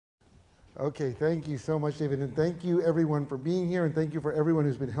Okay, thank you so much, David, and thank you everyone for being here, and thank you for everyone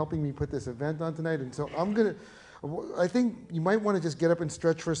who's been helping me put this event on tonight. And so I think you might want to just get up and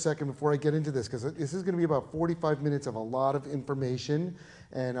stretch for a second before I get into this, because this is going to be about 45 minutes of a lot of information.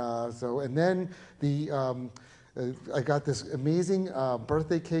 And then I got this amazing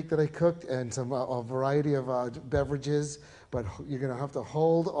birthday cake that I cooked and a variety of beverages, but you're going to have to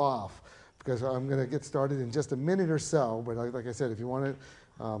hold off because I'm going to get started in just a minute or so. But like I said, if you want to.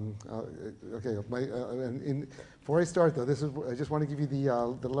 Before I start, though, I just want to give you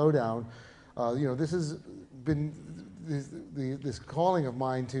the lowdown. This has been this calling of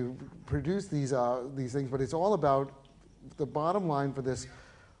mine to produce these things, but it's all about the bottom line for this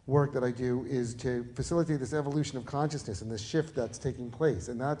work that I do is to facilitate this evolution of consciousness and this shift that's taking place.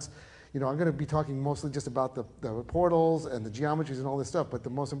 And that's, I'm going to be talking mostly just about the portals and the geometries and all this stuff, but the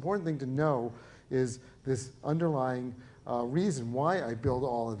most important thing to know is this underlying reason why I build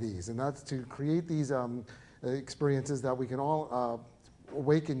all of these, and that's to create these experiences that we can all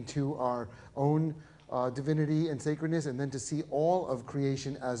awaken to our own divinity and sacredness, and then to see all of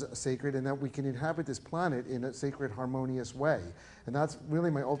creation as sacred, and that we can inhabit this planet in a sacred, harmonious way. And that's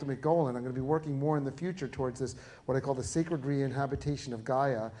really my ultimate goal, and I'm going to be working more in the future towards this, what I call the sacred re-inhabitation of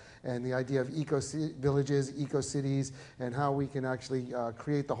Gaia, and the idea of eco-villages, eco-cities, and how we can actually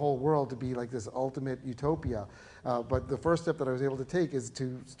create the whole world to be like this ultimate utopia. But the first step that I was able to take is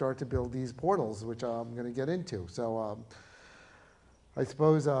to start to build these portals, which I'm going to get into. So I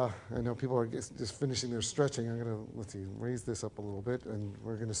suppose, I know people are just finishing their stretching. I'm going to, let's see, raise this up a little bit, and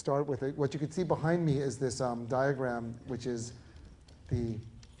we're going to start with it. What you can see behind me is this diagram, which is the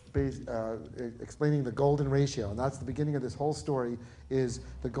base, explaining the golden ratio. And that's the beginning of this whole story, is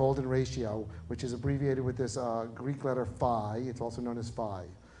the golden ratio, which is abbreviated with this Greek letter phi. It's also known as phi.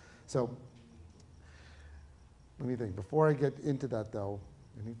 So let me think. Before I get into that, though,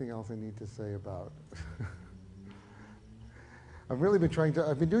 anything else I need to say about? I've really been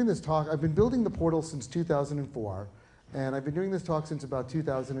I've been doing this talk, I've been building the portal since 2004, and I've been doing this talk since about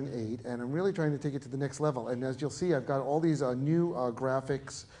 2008, and I'm really trying to take it to the next level. And as you'll see, I've got all these new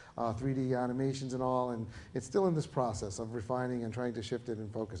graphics, 3D animations and all, and it's still in this process of refining and trying to shift it and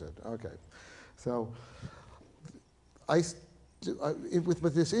focus it. Okay, so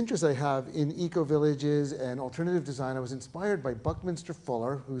with this interest I have in eco-villages and alternative design, I was inspired by Buckminster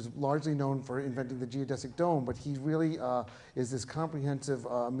Fuller, who's largely known for inventing the geodesic dome, but he really is this comprehensive,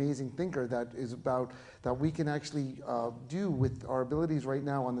 amazing thinker that is about that we can actually do with our abilities right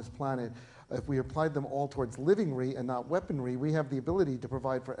now on this planet. If we applied them all towards livingry and not weaponry, we have the ability to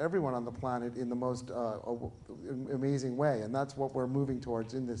provide for everyone on the planet in the most amazing way. And that's what we're moving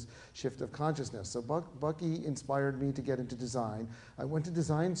towards in this shift of consciousness. So Bucky inspired me to get into design. I went to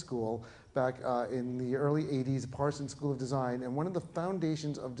design school back in the early 80s, Parsons School of Design. And one of the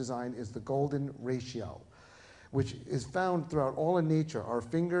foundations of design is the golden ratio, which is found throughout all of nature. Our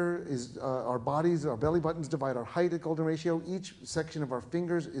finger is, our bodies, our belly buttons divide our height at golden ratio. Each section of our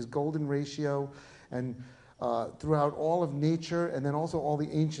fingers is golden ratio. And throughout all of nature, and then also all the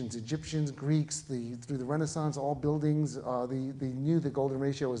ancients, Egyptians, Greeks, through the Renaissance, all buildings, they knew the golden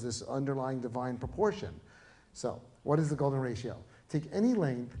ratio as this underlying divine proportion. So what is the golden ratio? Take any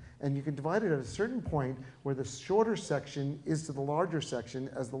length, and you can divide it at a certain point where the shorter section is to the larger section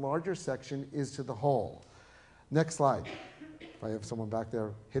as the larger section is to the whole. Next slide. If I have someone back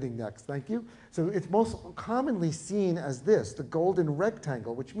there hitting next, thank you. So it's most commonly seen as this, the golden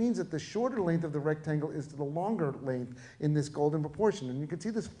rectangle, which means that the shorter length of the rectangle is to the longer length in this golden proportion. And you can see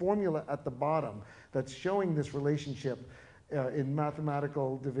this formula at the bottom that's showing this relationship in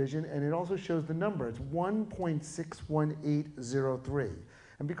mathematical division, and it also shows the number. It's 1.61803.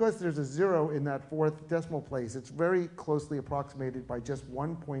 And because there's a 0 in that fourth decimal place, it's very closely approximated by just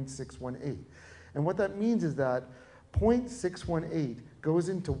 1.618. And what that means is that 0.618 goes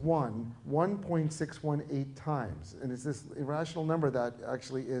into 1.618 times. And it's this irrational number that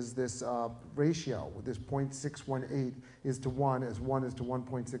actually is this ratio. This 0.618 is to 1 as 1 is to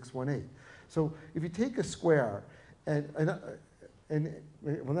 1.618. So if you take a square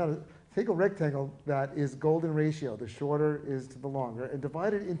take a rectangle that is golden ratio, the shorter is to the longer, and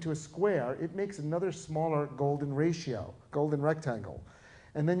divide it into a square, it makes another smaller golden ratio, golden rectangle.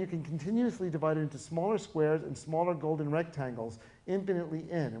 And then you can continuously divide it into smaller squares and smaller golden rectangles infinitely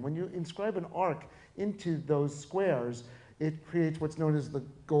in. And when you inscribe an arc into those squares, it creates what's known as the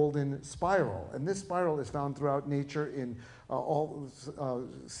golden spiral. And this spiral is found throughout nature in all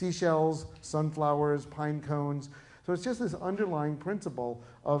seashells, sunflowers, pine cones. So it's just this underlying principle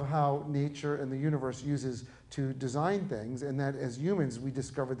of how nature and the universe uses to design things, and that as humans we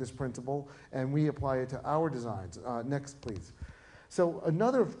discovered this principle and we apply it to our designs. Next, please. So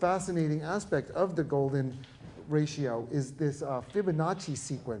another fascinating aspect of the golden ratio is this Fibonacci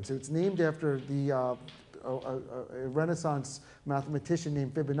sequence. It's named after the a Renaissance mathematician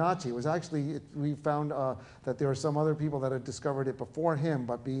named Fibonacci. It was actually, we found that there are some other people that had discovered it before him,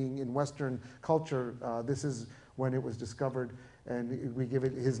 but being in Western culture, this is when it was discovered, and we give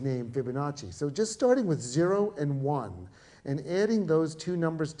it his name, Fibonacci. So just starting with 0 and 1, and adding those two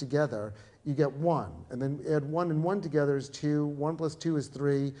numbers together, you get 1. And then add 1 and 1 together is 2. 1 plus 2 is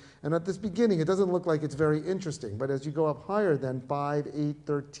 3. And at this beginning, it doesn't look like it's very interesting. But as you go up higher, then 5, 8,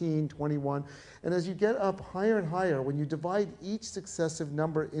 13, 21. And as you get up higher and higher, when you divide each successive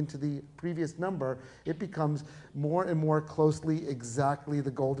number into the previous number, it becomes more and more closely exactly the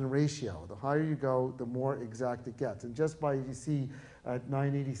golden ratio. The higher you go, the more exact it gets. And just by, you see, at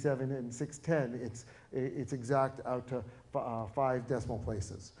 987 and 610, it's exact out to 5 decimal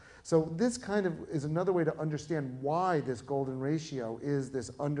places. So this kind of is another way to understand why this golden ratio is this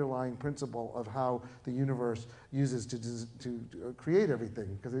underlying principle of how the universe uses to create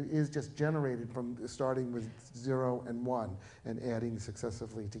everything, because it is just generated from starting with 0 and 1 and adding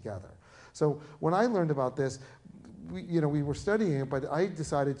successively together. So when I learned about this, we were studying it, but I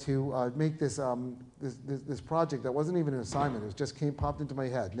decided to make this, this project that wasn't even an assignment. It just popped into my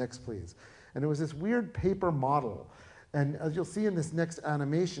head. Next, please. And it was this weird paper model. And as you'll see in this next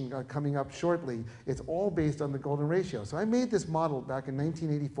animation coming up shortly, it's all based on the golden ratio. So I made this model back in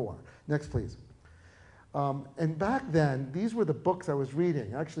 1984. Next, please. And back then, these were the books I was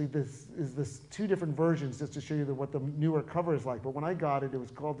reading. Actually, this is two different versions just to show you what the newer cover is like. But when I got it, it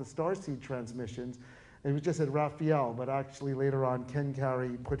was called the Starseed Transmissions. It was just said Raphael, but actually later on, Ken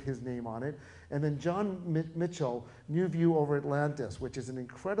Carey put his name on it. And then John Mitchell, New View Over Atlantis, which is an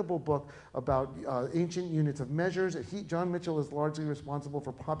incredible book about ancient units of measures. John Mitchell is largely responsible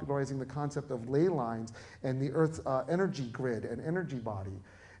for popularizing the concept of ley lines and the Earth's energy grid and energy body.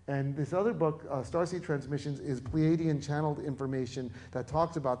 And this other book, Starseed Transmissions, is Pleiadian channeled information that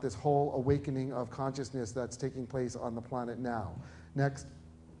talks about this whole awakening of consciousness that's taking place on the planet now. Next.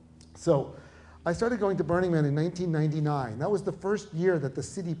 So I started going to Burning Man in 1999. That was the first year that the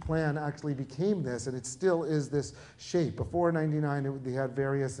city plan actually became this, and it still is this shape. Before 99, they had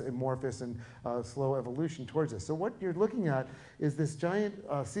various amorphous and slow evolution towards this. So what you're looking at is this giant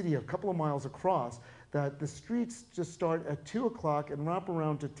city a couple of miles across, that the streets just start at 2 o'clock and wrap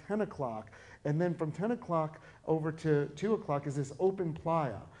around to 10 o'clock. And then from 10 o'clock over to 2 o'clock is this open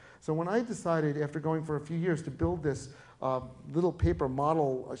playa. So when I decided, after going for a few years, to build this little paper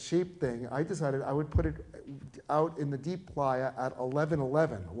model shape thing, I decided I would put it out in the deep playa at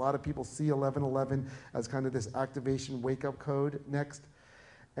 11:11. A lot of people see 11:11 as kind of this activation wake-up code. Next.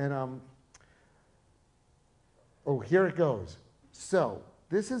 And, oh, here it goes. So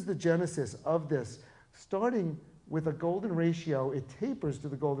this is the genesis of this. Starting with a golden ratio, it tapers to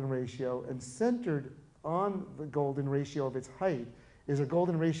the golden ratio, and centered on the golden ratio of its height is a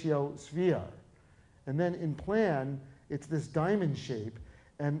golden ratio sphere. And then in plan, it's this diamond shape,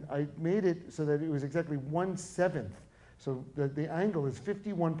 and I made it so that it was exactly 1/7. So the angle is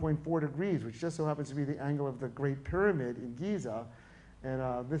 51.4 degrees, which just so happens to be the angle of the Great Pyramid in Giza.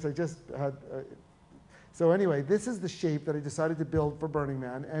 And this I just had, so anyway, this is the shape that I decided to build for Burning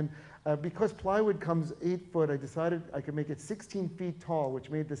Man. And because plywood comes 8 foot, I decided I could make it 16 feet tall, which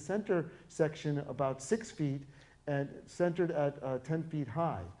made the center section about 6 feet and centered at 10 feet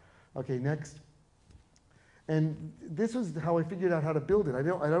high. Okay, next. And this was how I figured out how to build it. I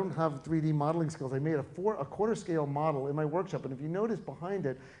don't have 3D modeling skills. I made a quarter scale model in my workshop. And if you notice behind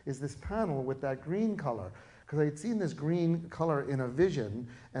it is this panel with that green color. Because I had seen this green color in a vision,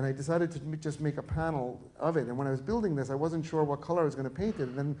 and I decided to just make a panel of it. And when I was building this, I wasn't sure what color I was going to paint it.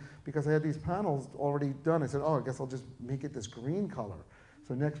 And then because I had these panels already done, I said, oh, I guess I'll just make it this green color.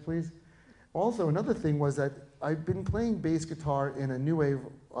 So next, please. Also, another thing was that I'd been playing bass guitar in a new wave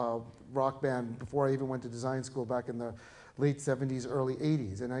rock band before I even went to design school back in the late 70s, early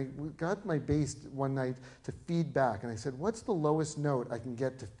 80s. And I got my bass one night to feed back. And I said, what's the lowest note I can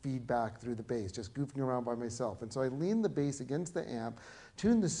get to feed back through the bass, just goofing around by myself? And so I leaned the bass against the amp,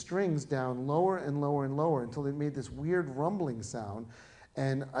 tuned the strings down lower and lower and lower until it made this weird rumbling sound.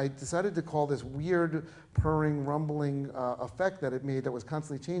 And I decided to call this weird purring, rumbling effect that it made that was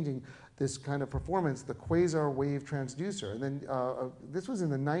constantly changing this kind of performance, the Quasar Wave Transducer. And then this was in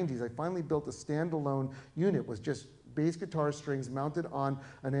the 90s. I finally built a standalone unit with just bass guitar strings mounted on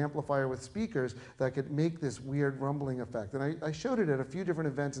an amplifier with speakers that could make this weird rumbling effect. And I showed it at a few different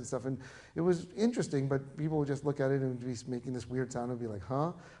events and stuff, and it was interesting, but people would just look at it and be making this weird sound and be like,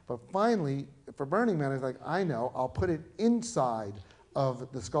 huh? But finally, for Burning Man, I was like, I know, I'll put it inside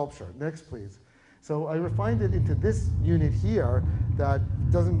of the sculpture. Next, please. So I refined it into this unit here that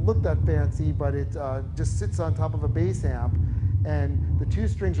doesn't look that fancy, but it just sits on top of a bass amp. And the two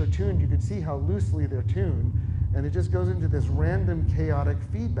strings are tuned. You can see how loosely they're tuned. And it just goes into this random chaotic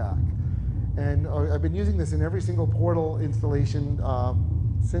feedback. And I've been using this in every single Portal installation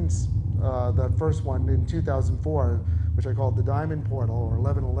since the first one in 2004, which I called the Diamond Portal, or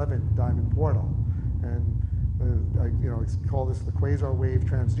 1111 Diamond Portal. And I call this the Quasar Wave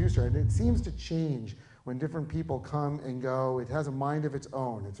Transducer. And it seems to change when different people come and go. It has a mind of its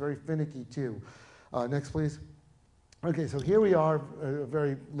own. It's very finicky, too. Next, please. Okay, so here we are, a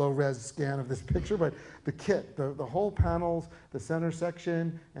very low-res scan of this picture, but the kit, the whole panels, the center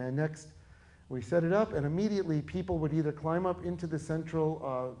section, and next, we set it up, and immediately people would either climb up into the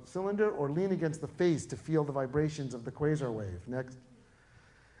central cylinder or lean against the face to feel the vibrations of the quasar wave. Next.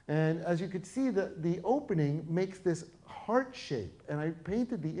 And as you could see, the opening makes this heart shape, and I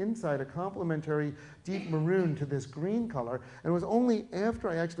painted the inside a complementary deep maroon to this green color, and it was only after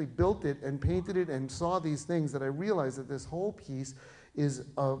I actually built it and painted it and saw these things that I realized that this whole piece is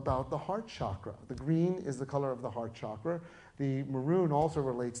about the heart chakra. The green is the color of the heart chakra. The maroon also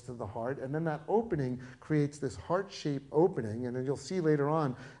relates to the heart, and then that opening creates this heart-shaped opening, and then you'll see later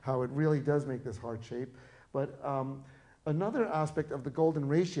on how it really does make this heart shape. But another aspect of the golden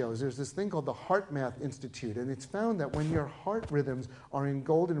ratio is there's this thing called the Heart Math Institute, and it's found that when your heart rhythms are in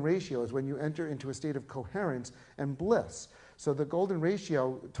golden ratios, when you enter into a state of coherence and bliss. So the golden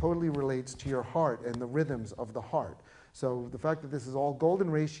ratio totally relates to your heart and the rhythms of the heart. So the fact that this is all golden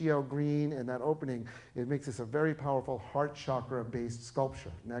ratio, green, and that opening, it makes this a very powerful heart chakra-based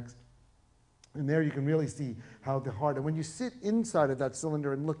sculpture. Next. And there you can really see how the heart, and when you sit inside of that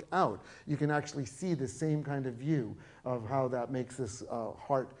cylinder and look out, you can actually see the same kind of view of how that makes this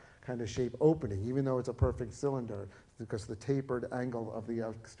heart kind of shape opening, even though it's a perfect cylinder, because of the tapered angle of the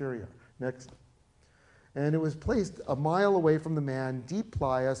exterior. Next. And it was placed a mile away from the man, deep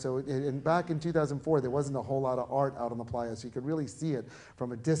playa, and back in 2004, there wasn't a whole lot of art out on the playa, so you could really see it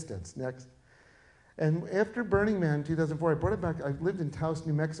from a distance. Next. And after Burning Man in 2004, I brought it back. I lived in Taos,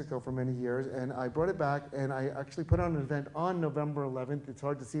 New Mexico for many years, and I brought it back, and I actually put on an event on November 11th. It's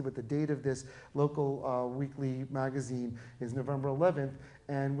hard to see, but the date of this local weekly magazine is November 11th,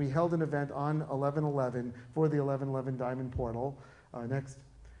 and we held an event on 11/11 for the 11/11 Diamond Portal. Next.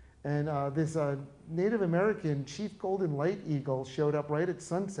 And this Native American Chief Golden Light Eagle showed up right at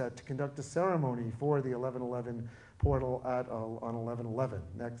sunset to conduct a ceremony for the 11/11 portal on 11/11.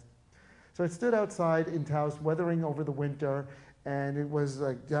 Next. So it stood outside in Taos, weathering over the winter, and it was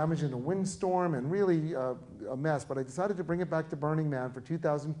damaged in a windstorm and really a mess. But I decided to bring it back to Burning Man for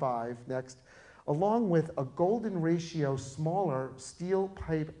 2005. Next. Along with a golden ratio smaller steel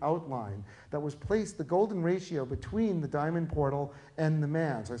pipe outline that was placed, the golden ratio between the diamond portal and the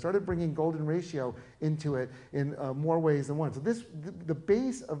man. So I started bringing golden ratio into it in more ways than one. So the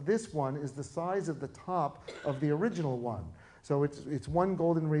base of this one is the size of the top of the original one. So it's one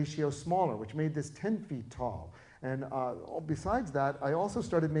golden ratio smaller, which made this 10 feet tall. And besides that, I also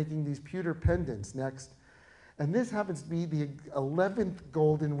started making these pewter pendants. Next. And this happens to be the 11th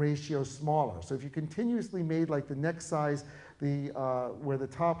golden ratio smaller. So if you continuously made like the next size, where the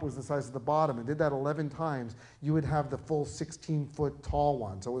top was the size of the bottom, and did that 11 times, you would have the full 16-foot tall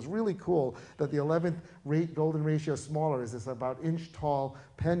one. So it was really cool that the 11th golden ratio smaller is this about inch tall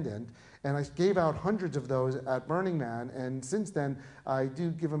pendant. And I gave out hundreds of those at Burning Man, and since then I do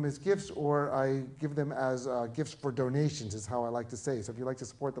give them as gifts, or I give them as gifts for donations, is how I like to say. So if you'd like to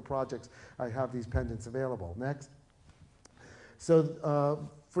support the projects, I have these pendants available. Next. So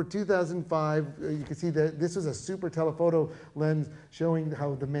for 2005, you can see that this is a super telephoto lens showing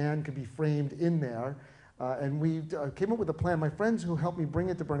how the man could be framed in there. And we came up with a plan. My friends who helped me bring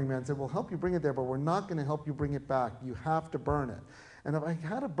it to Burning Man said, we'll help you bring it there, but we're not going to help you bring it back. You have to burn it. And if I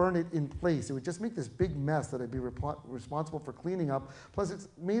had to burn it in place, it would just make this big mess that I'd be responsible for cleaning up. Plus, it's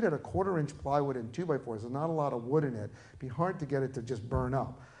made out of 1/4-inch plywood and 2x4, so not a lot of wood in it. It'd be hard to get it to just burn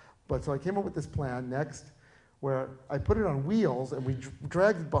up. But so I came up with this plan next, where I put it on wheels, and we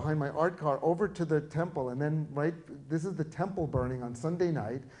dragged it behind my art car over to the temple, and then this is the temple burning on Sunday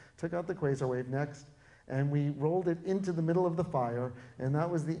night, took out the quasar wave next, and we rolled it into the middle of the fire, and that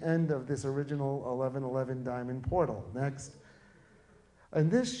was the end of this original 11/11 diamond portal. Next. And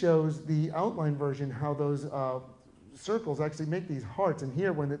this shows the outline version, how those circles actually make these hearts. And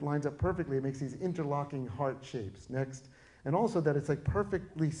here, when it lines up perfectly, it makes these interlocking heart shapes. Next. And also that it's like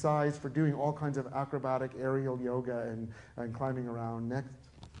perfectly sized for doing all kinds of acrobatic aerial yoga and climbing around. Next.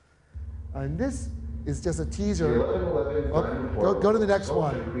 And this is just a teaser. Go to the next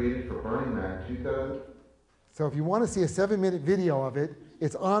one. Created for Burning Man 2000. So if you want to see a 7-minute video of it,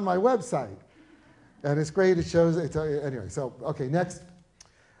 it's on my website. And it's great. It shows, anyway, so, okay, next.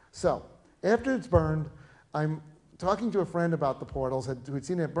 So, after it's burned, I'm talking to a friend about the portals who had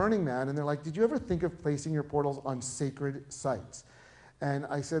seen it at Burning Man, and they're like, did you ever think of placing your portals on sacred sites? And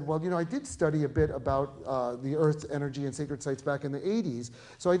I said, well, I did study a bit about the Earth's energy and sacred sites back in the 80s,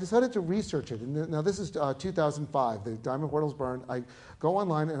 so I decided to research it. And now this is 2005, the Diamond Portals Burned. I go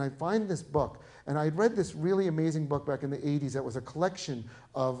online and I find this book. And I had read this really amazing book back in the 80s that was a collection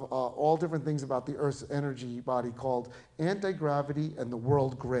of all different things about the Earth's energy body called Anti-Gravity and the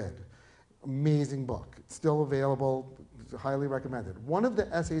World Grid. Amazing book. It's still available, highly recommended. One of the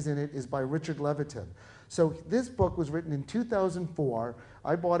essays in it is by Richard Levitin. So this book was written in 2004.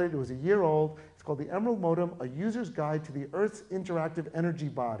 I bought it, it was a year old. It's called The Emerald Modem, A User's Guide to the Earth's Interactive Energy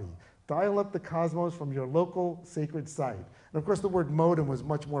Body. Dial up the cosmos from your local sacred site. And of course the word modem was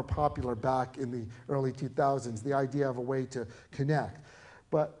much more popular back in the early 2000s, the idea of a way to connect.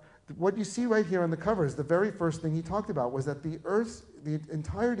 But what you see right here on the cover is the very first thing he talked about was that the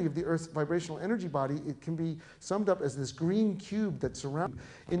entirety of the Earth's vibrational energy body, it can be summed up as this green cube that surrounds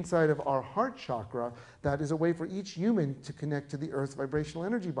inside of our heart chakra that is a way for each human to connect to the Earth's vibrational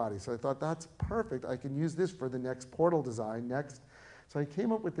energy body. So I thought that's perfect. I can use this for the next portal design. Next. So I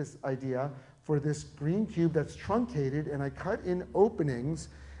came up with this idea for this green cube that's truncated, and I cut in openings,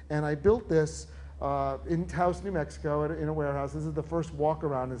 and I built this in Taos, New Mexico, in a warehouse. This is the first walk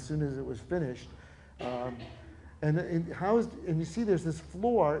around as soon as it was finished. And you see there's this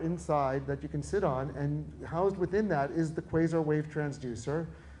floor inside that you can sit on, and housed within that is the Quasar Wave Transducer.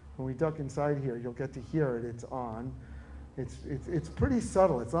 When we duck inside here, you'll get to hear it. It's on. It's pretty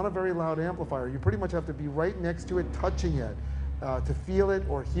subtle. It's not a very loud amplifier. You pretty much have to be right next to it, touching it, to feel it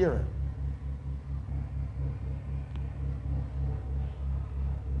or hear it.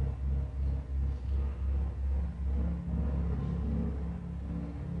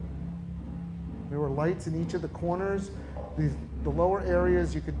 There were lights in each of the corners. The lower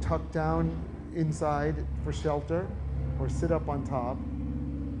areas you could tuck down inside for shelter or sit up on top.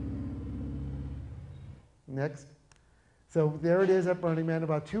 Next. So there it is at Burning Man.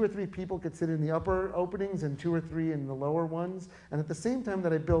 About 2 or 3 people could sit in the upper openings and 2 or 3 in the lower ones. And at the same time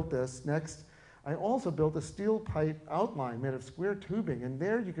that I built this, next, I also built a steel pipe outline made of square tubing. And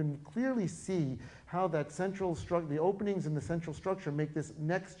there you can clearly see how that central structure, the openings in the central structure make this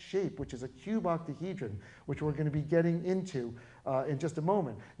next shape, which is a cube octahedron, which we're going to be getting into in just a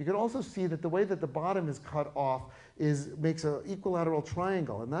moment. You can also see that the way that the bottom is cut off makes an equilateral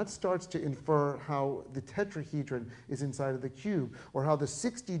triangle, and that starts to infer how the tetrahedron is inside of the cube, or how the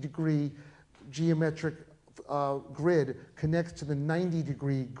 60-degree geometric grid connects to the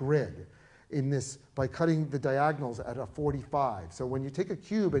 90-degree grid in this by cutting the diagonals at a 45. So when you take a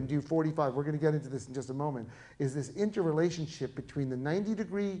cube and do 45, we're going to get into this in just a moment, is this interrelationship between the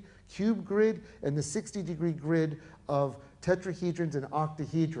 90-degree cube grid and the 60-degree grid of tetrahedrons and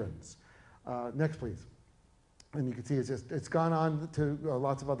octahedrons. Next, please. And you can see it's gone on to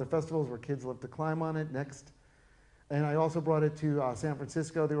lots of other festivals where kids love to climb on it. Next. And I also brought it to San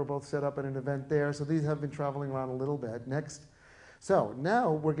Francisco. They were both set up at an event there. So these have been traveling around a little bit. Next. So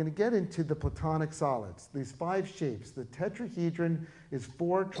now we're going to get into the platonic solids, these 5 shapes. The tetrahedron is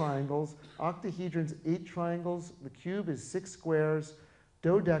 4 triangles, octahedron's 8 triangles, the cube is 6 squares,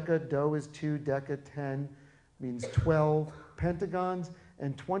 dodeca, do is 2, deca 10, means 12 pentagons,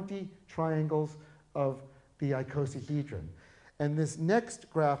 and 20 triangles of the icosahedron. And this next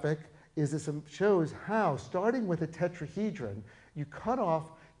graphic shows how, starting with a tetrahedron, you cut off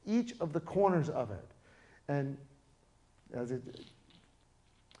each of the corners of it. And as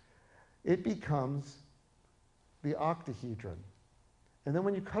it becomes the octahedron. And then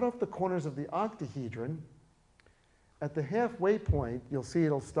when you cut off the corners of the octahedron, at the halfway point, you'll see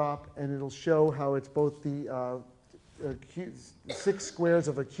it'll stop and it'll show how it's both the 6 squares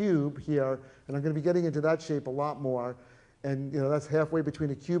of a cube here, and I'm going to be getting into that shape a lot more. And that's halfway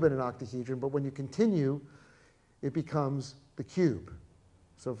between a cube and an octahedron, but when you continue, it becomes the cube.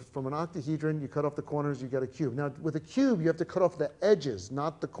 So from an octahedron, you cut off the corners, you get a cube. Now, with a cube, you have to cut off the edges,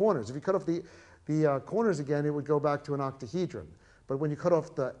 not the corners. If you cut off the corners again, it would go back to an octahedron. But when you cut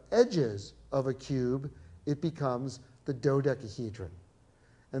off the edges of a cube, it becomes the dodecahedron.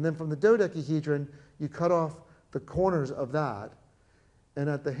 And then from the dodecahedron, you cut off the corners of that. And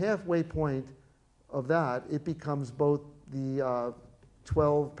at the halfway point of that, it becomes both the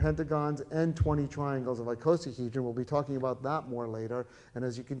 12 pentagons and 20 triangles of icosahedron. We'll be talking about that more later. And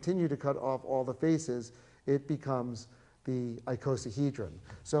as you continue to cut off all the faces, it becomes the icosahedron.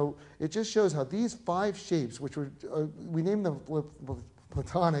 So it just shows how these 5 shapes, which we named them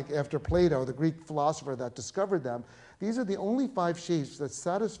platonic after Plato, the Greek philosopher that discovered them. These are the only 5 shapes that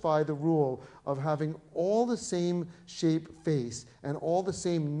satisfy the rule of having all the same shape face and all the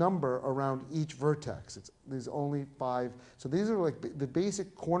same number around each vertex. There's only 5. So these are like the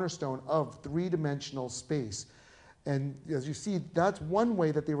basic cornerstone of 3-dimensional space. And as you see, that's one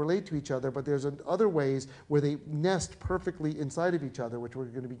way that they relate to each other, but there's other ways where they nest perfectly inside of each other, which we're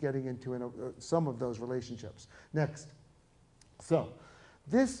going to be getting into in some of those relationships. Next. So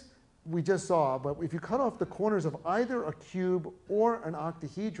this we just saw, but if you cut off the corners of either a cube or an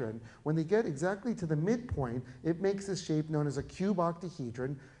octahedron, when they get exactly to the midpoint, it makes this shape known as a cube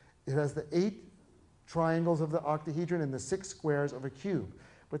octahedron. It has the 8 triangles of the octahedron and the 6 squares of a cube.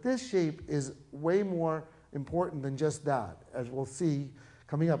 But this shape is way more important than just that, as we'll see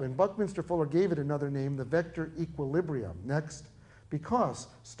coming up. And Buckminster Fuller gave it another name, the vector equilibrium. Next. Because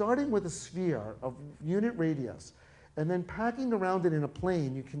starting with a sphere of unit radius, and then packing around it in a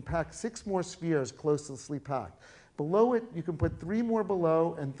plane, you can pack 6 more spheres closely packed. Below it, you can put 3 more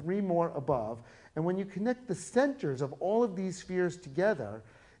below and 3 more above. And when you connect the centers of all of these spheres together,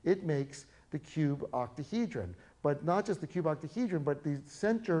 it makes the cube octahedron. But not just the cube octahedron, but the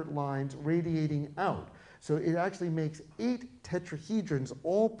center lines radiating out. So it actually makes 8 tetrahedrons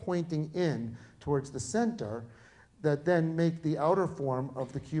all pointing in towards the center that then make the outer form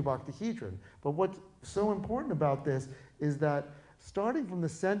of the cube octahedron. But what's so important about this is that starting from the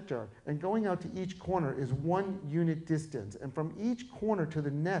center and going out to each corner is 1 unit distance. And from each corner to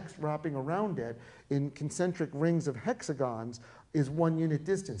the next, wrapping around it in concentric rings of hexagons, is 1 unit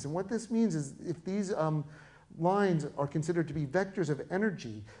distance. And what this means is if these lines are considered to be vectors of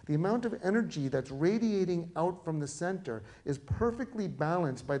energy, the amount of energy that's radiating out from the center is perfectly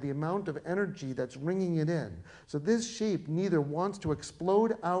balanced by the amount of energy that's ringing it in. So this shape neither wants to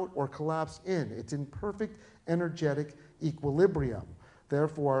explode out or collapse in. It's in perfect energetic equilibrium.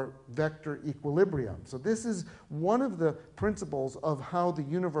 Therefore, vector equilibrium. So this is one of the principles of how the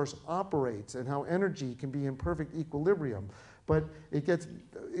universe operates and how energy can be in perfect equilibrium. But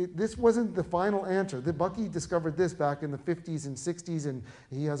this wasn't the final answer. Bucky discovered this back in the 50s and 60s, and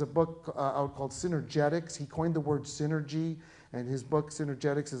he has a book out called Synergetics. He coined the word synergy, and his book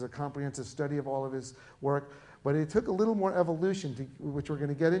Synergetics is a comprehensive study of all of his work. But it took a little more evolution, which we're going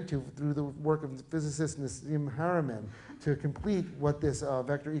to get into through the work of physicist Nassim Haramein, to complete what this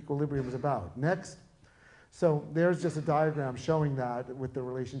vector equilibrium is about. Next. So there's just a diagram showing that with the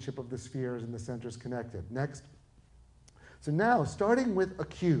relationship of the spheres and the centers connected. Next. So now, starting with a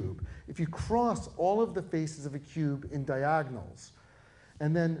cube, if you cross all of the faces of a cube in diagonals,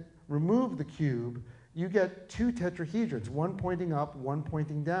 and then remove the cube, you get 2 tetrahedrons, 1 pointing up, 1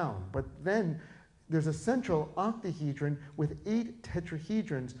 pointing down. But then there's a central octahedron with 8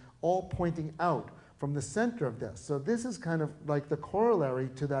 tetrahedrons all pointing out from the center of this. So this is kind of like the corollary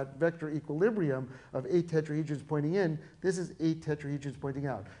to that vector equilibrium of 8 tetrahedrons pointing in. This is 8 tetrahedrons pointing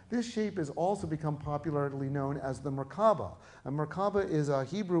out. This shape has also become popularly known as the Merkaba. A Merkaba is a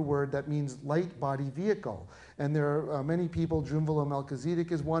Hebrew word that means light body vehicle. And there are many people, Drunvalo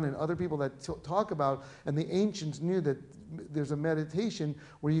Melchizedek is one, and other people that talk about, and the ancients knew that there's a meditation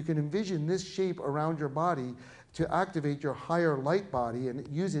where you can envision this shape around your body to activate your higher light body and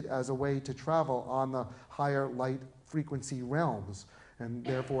use it as a way to travel on the higher light frequency realms. And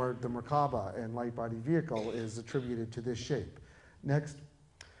therefore, the Merkaba and light body vehicle is attributed to this shape. Next.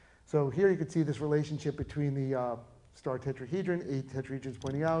 So here you can see this relationship between the star tetrahedron, 8 tetrahedrons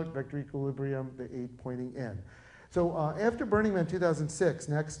pointing out, vector equilibrium, the 8 pointing in. So after Burning Man 2006,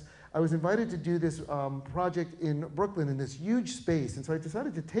 next, I was invited to do this project in Brooklyn in this huge space. And so I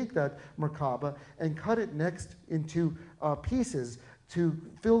decided to take that Merkaba and cut it next into pieces to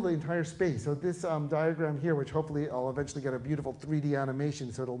fill the entire space. So this diagram here, which hopefully I'll eventually get a beautiful 3D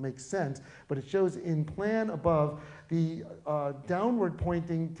animation so it'll make sense, but it shows in plan above the downward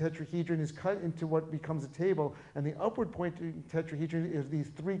pointing tetrahedron is cut into what becomes a table, and the upward pointing tetrahedron is these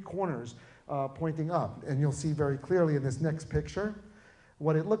 3 corners pointing up. And you'll see very clearly in this next picture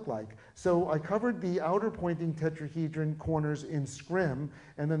what it looked like. So I covered the outer pointing tetrahedron corners in scrim,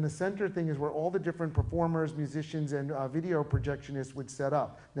 and then the center thing is where all the different performers, musicians, and video projectionists would set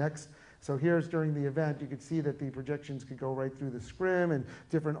up. Next. So here's during the event, you could see that the projections could go right through the scrim, and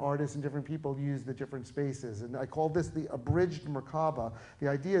different artists and different people use the different spaces. And I call this the abridged Merkaba. The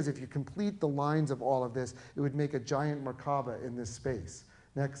idea is if you complete the lines of all of this, it would make a giant Merkaba in this space.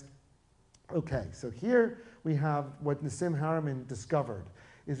 Next. Okay, so here we have what Nassim Haramein discovered,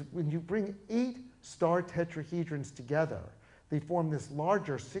 is when you bring 8 star tetrahedrons together, they form this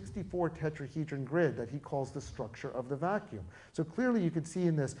larger 64 tetrahedron grid that he calls the structure of the vacuum. So clearly you can see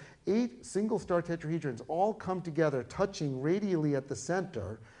in this 8 single star tetrahedrons all come together, touching radially at the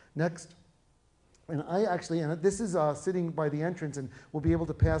center. Next. And I actually, and this is sitting by the entrance, and we'll be able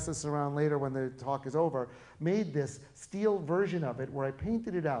to pass this around later when the talk is over, made this steel version of it where I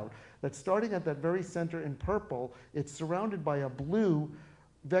painted it out, that starting at that very center in purple, it's surrounded by a blue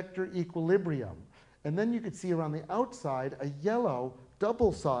vector equilibrium. And then you could see around the outside a yellow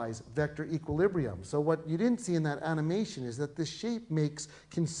double-size vector equilibrium. So what you didn't see in that animation is that this shape makes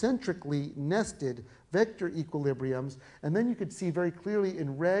concentrically nested vector equilibriums, and then you could see very clearly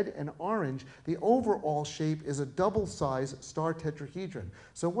in red and orange the overall shape is a double-size star tetrahedron.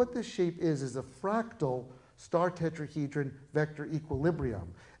 So what this shape is a fractal star tetrahedron vector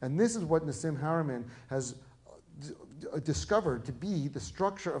equilibrium. And this is what Nassim Haramein has discovered to be the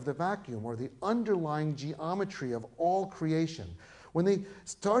structure of the vacuum, or the underlying geometry of all creation. When they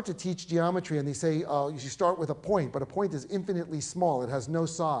start to teach geometry and they say you start with a point, but a point is infinitely small, it has no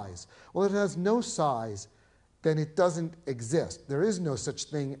size. Well, it has no size, then it doesn't exist. There is no such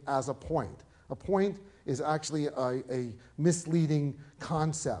thing as a point. A point is actually a misleading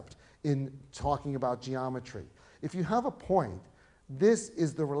concept in talking about geometry. If you have a point, this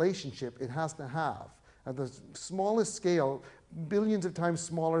is the relationship it has to have. At the smallest scale, billions of times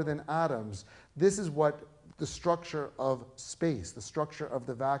smaller than atoms, this is what the structure of space, the structure of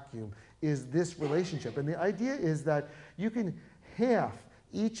the vacuum, is this relationship. And the idea is that you can half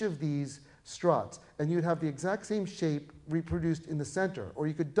each of these struts, and you'd have the exact same shape reproduced in the center. Or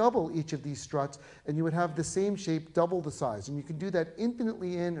you could double each of these struts, and you would have the same shape double the size. And you can do that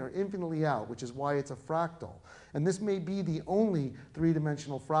infinitely in or infinitely out, which is why it's a fractal. And this may be the only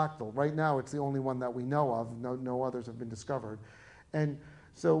three-dimensional fractal. Right now, it's the only one that we know of. No others have been discovered. And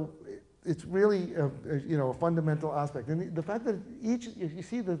so it's really a fundamental aspect. And the fact that if you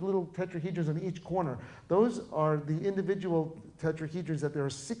see the little tetrahedrons on each corner, those are the individual tetrahedrons, that there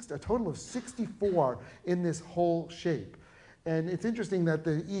are a total of 64 in this whole shape. And it's interesting that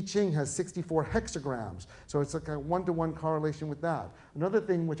the I Ching has 64 hexagrams, so it's like a one-to-one correlation with that. Another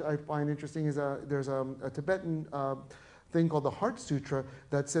thing which I find interesting is there's a Tibetan thing called the Heart Sutra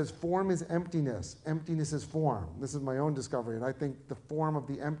that says form is emptiness, emptiness is form. This is my own discovery, and I think the form of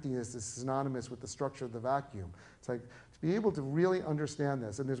the emptiness is synonymous with the structure of the vacuum. It's like to be able to really understand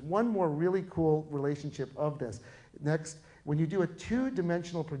this. And there's one more really cool relationship of this. Next, when you do a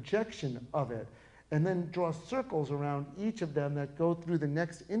two-dimensional projection of it, and then draw circles around each of them that go through the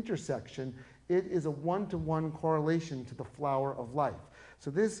next intersection, it is a one-to-one correlation to the flower of life. So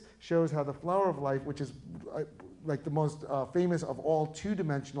this shows how the flower of life, which is like the most famous of all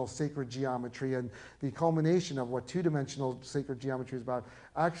two-dimensional sacred geometry, and the culmination of what two-dimensional sacred geometry is about,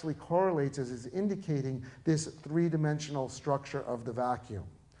 actually correlates as is indicating this three-dimensional structure of the vacuum.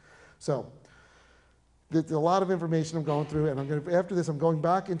 So there's a lot of information I'm going through, and after this I'm going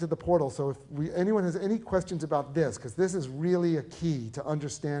back into the portal. So if anyone has any questions about this, because this is really a key to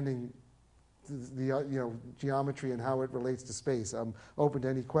understanding the geometry and how it relates to space. I'm open to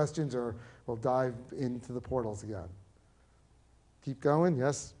any questions, or we'll dive into the portals again. Keep going,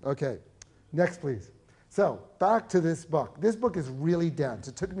 yes? Okay, next please. So back to this book. This book is really dense.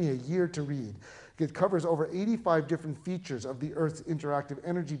 It took me a year to read. It covers over 85 different features of the Earth's interactive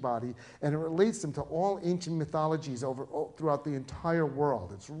energy body, and it relates them to all ancient mythologies throughout the entire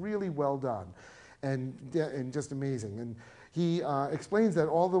world. It's really well done and just amazing. And he explains that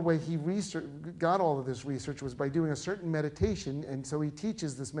all the way he got all of this research was by doing a certain meditation, and so he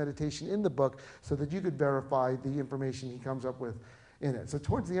teaches this meditation in the book so that you could verify the information he comes up with in it. So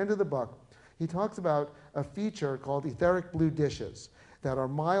towards the end of the book, he talks about a feature called etheric blue dishes that are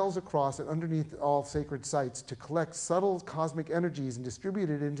miles across and underneath all sacred sites to collect subtle cosmic energies and distribute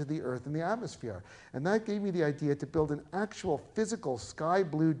it into the Earth and the atmosphere. And that gave me the idea to build an actual physical sky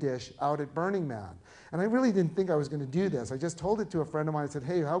blue dish out at Burning Man. And I really didn't think I was going to do this. I just told it to a friend of mine and said,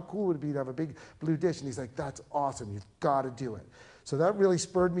 hey, how cool would it be to have a big blue dish? And he's like, that's awesome, you've got to do it. So that really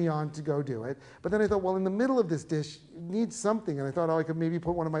spurred me on to go do it. But then I thought, well, in the middle of this dish, it needs something. And I thought, oh, I could maybe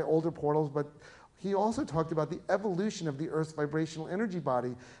put one of my older portals, but he also talked about the evolution of the Earth's vibrational energy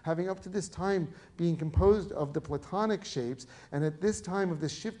body, having up to this time being composed of the platonic shapes, and at this time of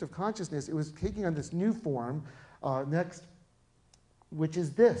this shift of consciousness, it was taking on this new form, next, which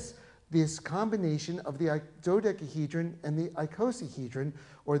is this combination of the dodecahedron and the icosahedron,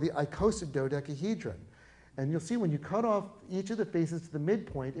 or the icosododecahedron. And you'll see when you cut off each of the faces to the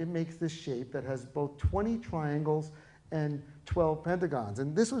midpoint, it makes this shape that has both 20 triangles and 12 pentagons.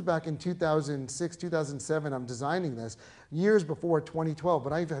 And this was back in 2006, 2007, I'm designing this, years before 2012.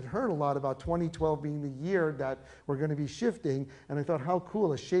 But I had heard a lot about 2012 being the year that we're going to be shifting, and I thought, how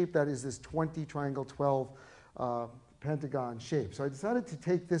cool, a shape that is this 20 triangle 12 pentagon shape. So I decided to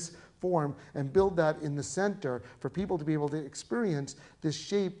take this form and build that in the center for people to be able to experience this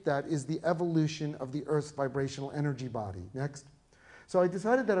shape that is the evolution of the Earth's vibrational energy body. Next. So I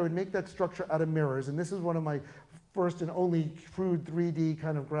decided that I would make that structure out of mirrors, and this is one of my first and only crude 3D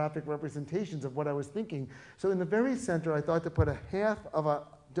kind of graphic representations of what I was thinking. So in the very center, I thought to put a half of a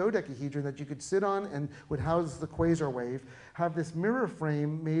dodecahedron that you could sit on and would house the quasar wave, have this mirror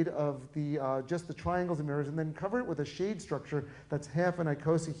frame made of the, just the triangles and mirrors, and then cover it with a shade structure that's half an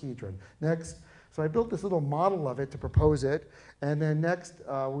icosahedron. Next. So I built this little model of it to propose it, and then next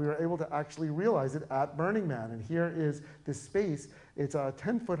we were able to actually realize it at Burning Man. And here is this space. It's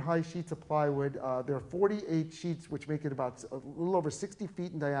 10-foot high sheets of plywood. There are 48 sheets, which make it about a little over 60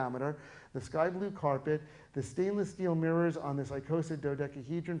 feet in diameter. The sky blue carpet, the stainless steel mirrors on this icosa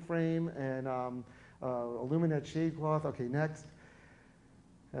dodecahedron frame, and aluminate shade cloth. Okay, next.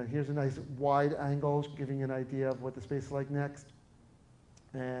 Here's a nice wide angle, giving you an idea of what the space is like. Next.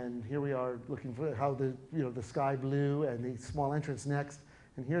 And here we are looking for how the, the sky blue and the small entrance. Next.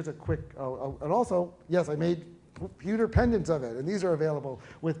 And here's a quick, and also, yes, I made pewter pendants of it, and these are available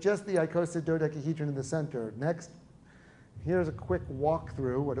with just the icosa dodecahedron in the center. Next. Here's a quick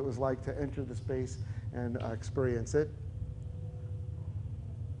walkthrough, what it was like to enter the space and experience it.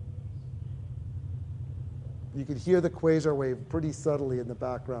 You could hear the quasar wave pretty subtly in the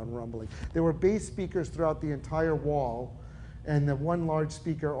background rumbling. There were bass speakers throughout the entire wall, and the one large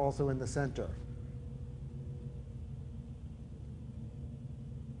speaker also in the center.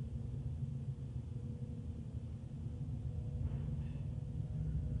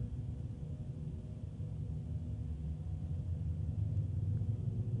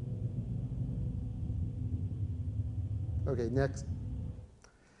 Okay, next.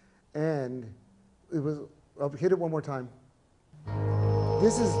 And it was, I'll hit it one more time.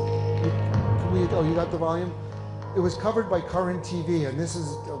 This is, oh, you got the volume? It was covered by Current TV, and this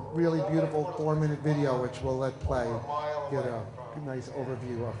is a really beautiful 4-minute video, which we'll let play, get a nice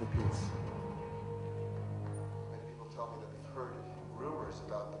overview of the piece. Many people tell me that they've heard rumors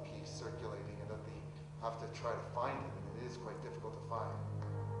about the piece circulating and that they have to try to find it, and it is quite difficult to find.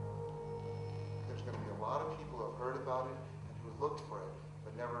 There's going to be a lot of people who have heard about it and who looked for it,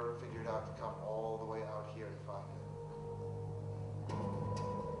 but never figured out to come all the way out here to find it.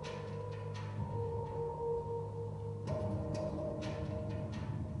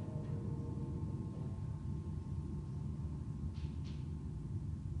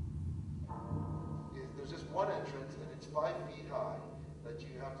 There's just one entrance, and it's 5 feet high, that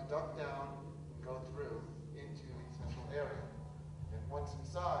you have to duck down and go through into the central area. And once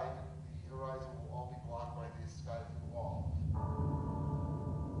inside, the horizon will all be blocked by this sky blue wall.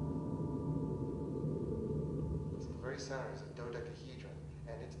 So the very center is a dodecahedron,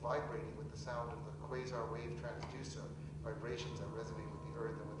 and it's vibrating with the sound of the Quasar Wave Transducer, vibrations that resonate with the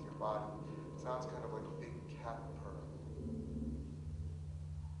Earth and with your body. It sounds kind of like a big cat purr.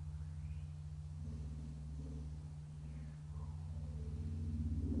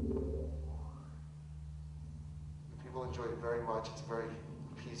 People enjoy it very much. It's a very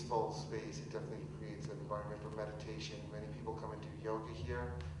peaceful space. It definitely creates an environment for meditation. Many people come and do yoga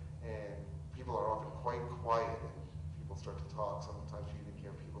here, and people are often quite quiet, and people start to talk. Sometimes you even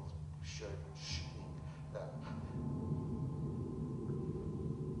hear people shooting them.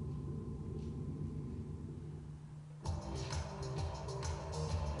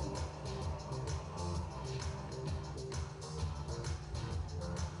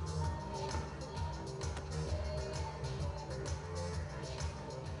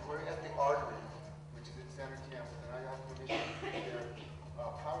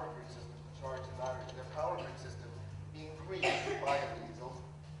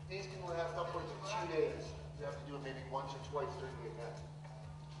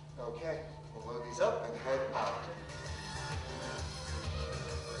 Okay, we'll load these up and head out.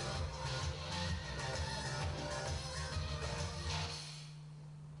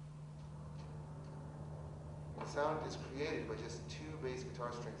 The sound is created by just 2 bass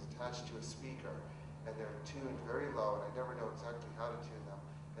guitar strings attached to a speaker, and they're tuned very low, and I never know exactly how to tune them,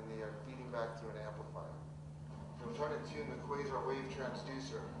 and they are feeding back through an amplifier. So I'm trying to tune the Quasar Wave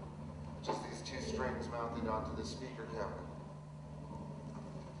Transducer, which is these 2 strings mounted onto the speaker cabinet.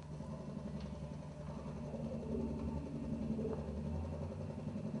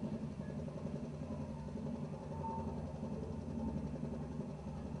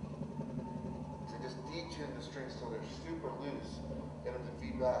 detune the strings till they're super loose, get them to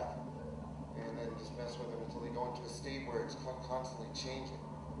feed back, and then just mess with them until they go into a state where it's constantly changing.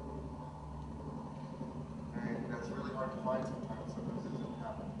 And that's really hard to find sometimes. Sometimes it doesn't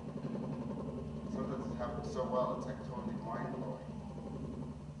happen. Sometimes it happens so well, it's like totally mind-blowing.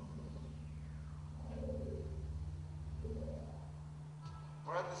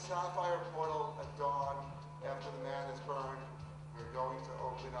 We're at the sapphire portal at dawn. After the man is burned, we're going to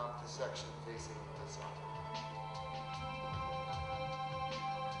open up the section facing the sun.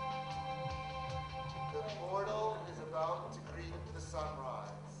 The portal is about to greet the sunrise.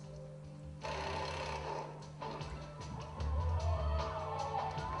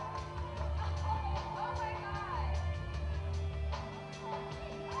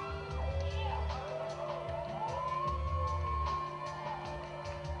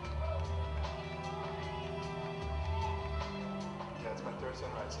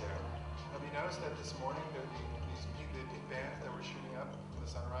 Sunrise here. Have you noticed that this morning there these big bands that were shooting up from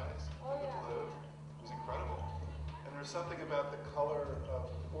the sunrise? Oh, yeah. Blue? It was incredible. And there's something about the color of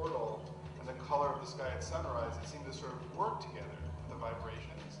the portal and the color of the sky at sunrise that seem to sort of work together, the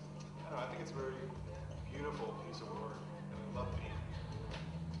vibrations. I don't know, I think it's a very beautiful piece of work, and I love being here.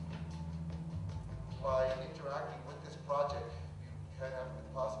 By interacting with this project, you can have the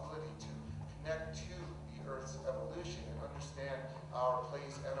possibility to connect to the Earth's evolution and understand our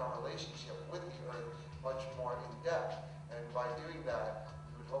place and our relationship with the Earth much more in depth. And by doing that,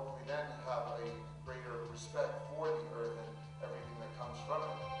 you would hopefully then have a greater respect for the Earth and everything that comes from it.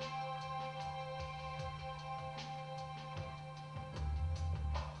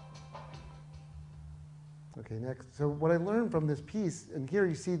 Okay, next. So what I learned from this piece, and here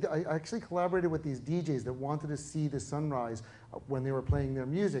you see, I actually collaborated with these DJs that wanted to see the sunrise when they were playing their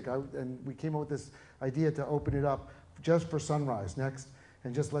music. And we came up with this idea to open it up just for sunrise. Next.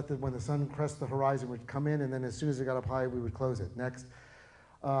 And just let when the sun crests the horizon, would come in, and then as soon as it got up high, we would close it. Next.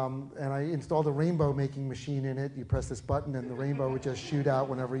 And I installed a rainbow making machine in it. You press this button, and the rainbow would just shoot out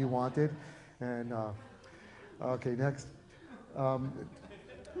whenever you wanted. And okay, next.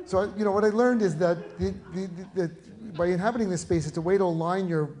 So what I learned is that by inhabiting this space, it's a way to align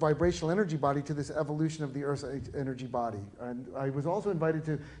your vibrational energy body to this evolution of the Earth's energy body. And I was also invited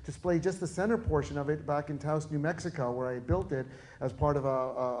to display just the center portion of it back in Taos, New Mexico, where I built it as part of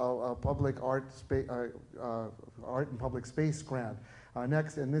a public art and public space grant.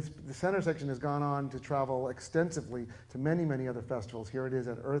 Next, and the center section has gone on to travel extensively to many, many other festivals. Here it is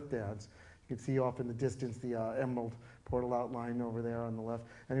at Earth Dance. You can see off in the distance the emerald portal outline over there on the left.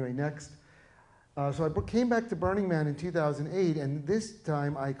 Anyway, next. So I came back to Burning Man in 2008, and this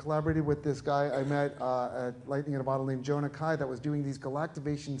time I collaborated with this guy I met at Lightning in a Bottle named Jonah Kai that was doing these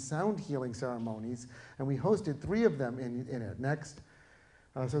galactivation sound healing ceremonies, and we hosted 3 of them in it. Next.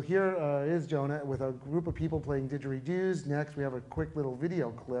 So here is Jonah with a group of people playing didgeridoos. Next, we have a quick little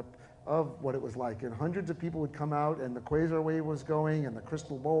video clip of what it was like. And hundreds of people would come out, and the Quasar Wave was going, and the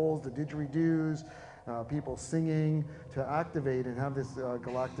crystal bowls, the didgeridoos, people singing to activate and have this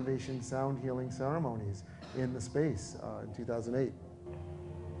galactivation sound healing ceremonies in the space in 2008.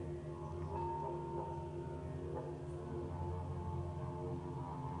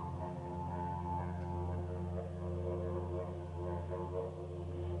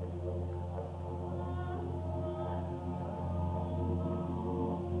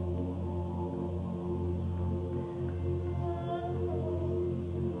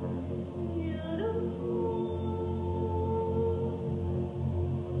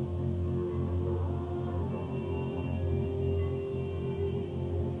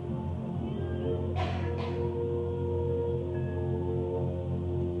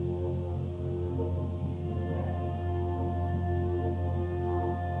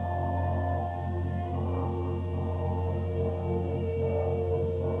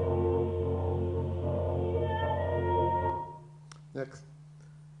 Next.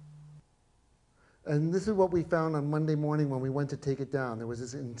 And this is what we found on Monday morning when we went to take it down. There was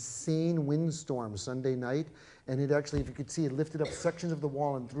this insane windstorm Sunday night, and it actually, if you could see, it lifted up sections of the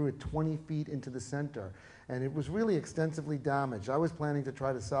wall and threw it 20 feet into the center. And it was really extensively damaged. I was planning to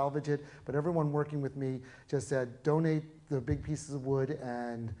try to salvage it, but everyone working with me just said, donate the big pieces of wood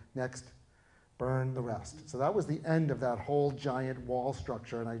and next, burn the rest. So that was the end of that whole giant wall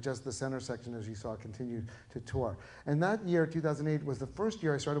structure, and the center section, as you saw, continued to tour. And that year, 2008, was the first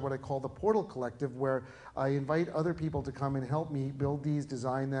year I started what I call the Portal Collective, where I invite other people to come and help me build these,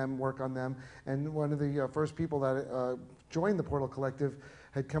 design them, work on them. And one of the first people that joined the Portal Collective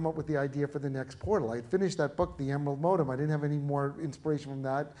had come up with the idea for the next portal. I had finished that book, The Emerald Modem. I didn't have any more inspiration from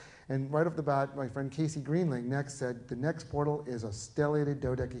that. And right off the bat, my friend Casey Greenling next said, the next portal is a stellated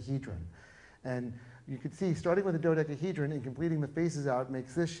dodecahedron. And you could see starting with the dodecahedron and completing the faces out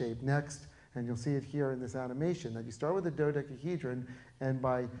makes this shape. Next, and you'll see it here in this animation, that you start with the dodecahedron, and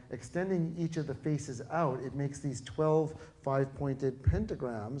by extending each of the faces out, it makes these 12 5-pointed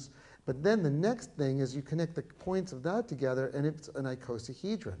pentagrams. But then the next thing is you connect the points of that together, and it's an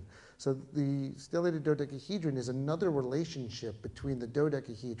icosahedron. So the stellated dodecahedron is another relationship between the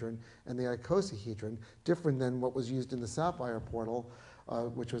dodecahedron and the icosahedron, different than what was used in the sapphire portal,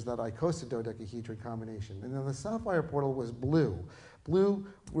 which was that icosahedron combination. And then the sapphire portal was blue. Blue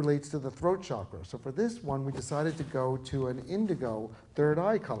relates to the throat chakra. So for this one, we decided to go to an indigo third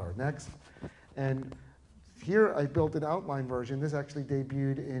eye color. Next. And here I built an outline version. This actually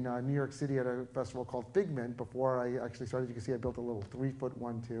debuted in New York City at a festival called Figment. Before I actually started, you can see I built a little 3-foot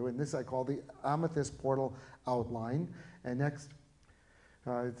one too. And this I call the amethyst portal outline. And next,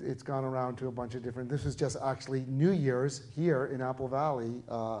 it's gone around to a bunch of different, this was just actually New Year's here in Apple Valley.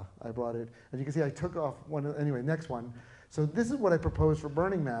 I brought it. And you can see I took off one, anyway, next one. So this is what I proposed for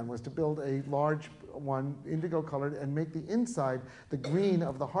Burning Man, was to build a large one, indigo colored, and make the inside the green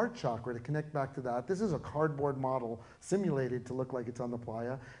of the heart chakra to connect back to that. This is a cardboard model simulated to look like it's on the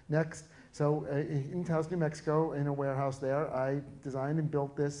playa. Next, so in Taos, New Mexico, in a warehouse there, I designed and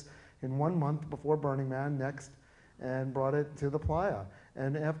built this in 1 month before Burning Man. Next, and brought it to the playa.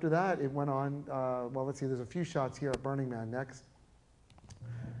 And after that, it went on, well, let's see, there's a few shots here at Burning Man. Next.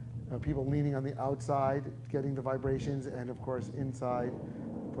 People leaning on the outside, getting the vibrations, and of course inside,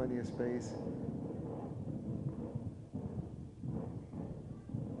 plenty of space.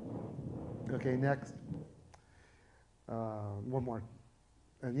 Okay, next. One more.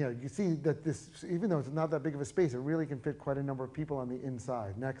 And yeah, you see that this, even though it's not that big of a space, it really can fit quite a number of people on the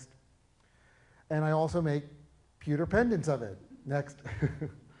inside. Next. And I also make pewter pendants of it. Next.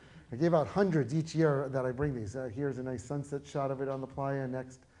 I give out hundreds each year that I bring these. Here's a nice sunset shot of it on the playa.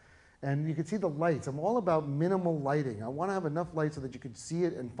 Next. And you can see the lights. I'm all about minimal lighting. I want to have enough light so that you can see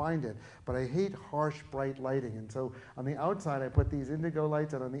it and find it, but I hate harsh, bright lighting. And so on the outside, I put these indigo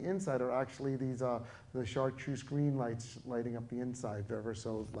lights, and on the inside are actually these the chartreuse green lights lighting up the inside ever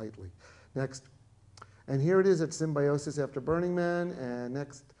so lightly. Next. And here it is at Symbiosis after Burning Man. And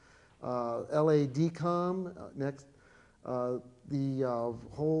next, LA DCOM. Next, the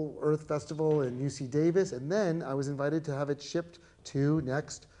whole Earth Festival in UC Davis. And then I was invited to have it shipped to,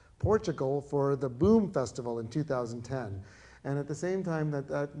 next, Portugal for the Boom Festival in 2010. And at the same time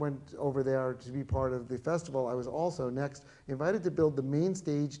that went over there to be part of the festival, I was also next invited to build the main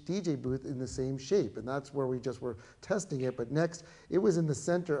stage DJ booth in the same shape. And that's where we just were testing it. But next, it was in the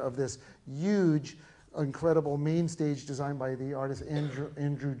center of this huge, incredible main stage designed by the artist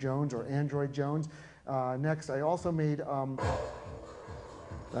Andrew Jones, or Android Jones. Next, I also made,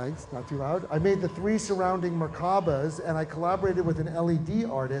 thanks, not too loud. I made the 3 surrounding Merkabas, and I collaborated with an LED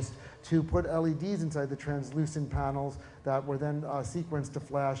artist to put LEDs inside the translucent panels that were then sequenced to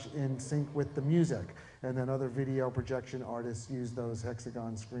flash in sync with the music. And then other video projection artists used those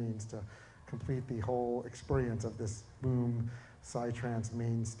hexagon screens to complete the whole experience of this Boom Psytrance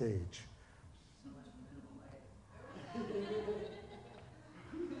main stage.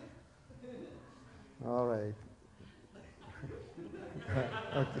 All right.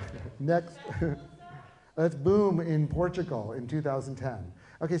 Okay. Next, that's Boom in Portugal in 2010.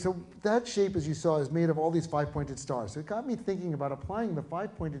 Okay, so that shape, as you saw, is made of all these 5-pointed stars. So it got me thinking about applying the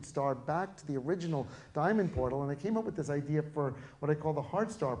 5-pointed star back to the original diamond portal, and I came up with this idea for what I call the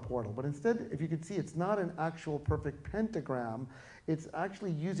heart star portal. But instead, if you can see, it's not an actual perfect pentagram. It's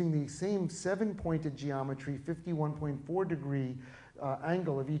actually using the same 7-pointed geometry, 51.4 degree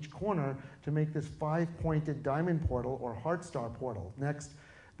angle of each corner to make this 5-pointed diamond portal or heart star portal. Next,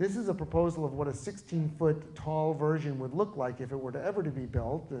 this is a proposal of what a 16-foot tall version would look like if it were to ever to be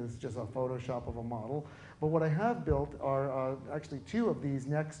built. It's just a Photoshop of a model. But what I have built are actually 2 of these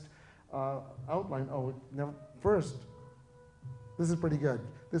next outline. Oh, no, first, this is pretty good.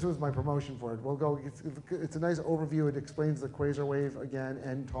 This was my promotion for it. We'll go, it's a nice overview. It explains the quasar wave again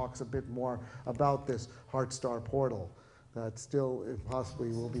and talks a bit more about this heart star portal that still possibly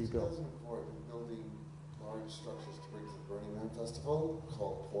will be built. 2004, I've been building large structures to bring to the Burning Man Festival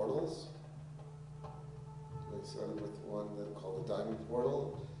called portals. I started with one that called the Diamond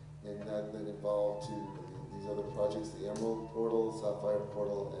Portal, and that then evolved to these other projects, the Emerald Portal, Sapphire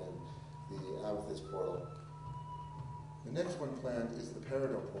Portal, and the Amethyst Portal. The next one planned is the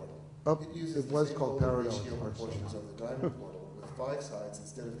Peridot Portal. Oh, it uses it was the called same Peridot ratio proportions of the Diamond Portal with 5 sides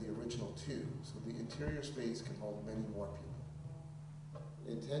instead of the original 2, so the interior space can hold many more people.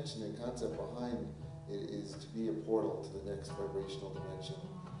 The intention and concept behind it is to be a portal to the next vibrational dimension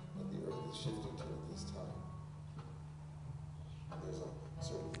that the Earth is shifting to at this time. There's a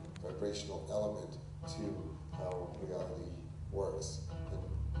certain vibrational element to how reality works. And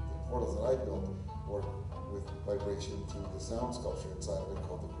the portals that I built work with vibration through the sound sculpture inside of it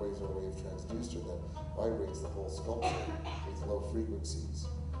called the Quasar Wave Transducer that vibrates the whole sculpture with low frequencies.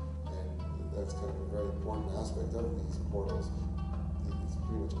 And that's kind of a very important aspect of these portals. It's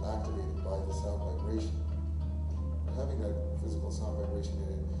pretty much activated by the sound vibration. Having that physical sound vibration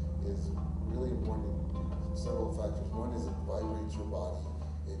in it is really important in several factors. One is it vibrates your body.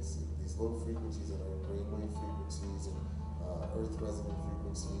 It's these low frequencies that are brainwave frequencies and earth resonant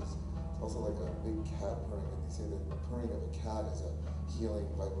frequencies. It's also like a big cat purring, and they say that the purring of a cat is a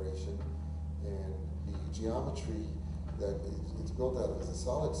healing vibration. And the geometry that it's built out of is a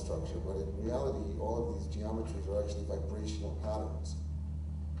solid structure, but in reality, all of these geometries are actually vibrational patterns.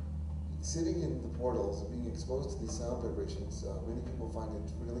 Sitting in the portals and being exposed to these sound vibrations, many people find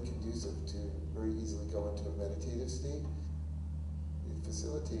it really conducive to very easily go into a meditative state. It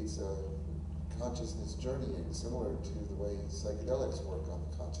facilitates a consciousness journeying similar to the way psychedelics work on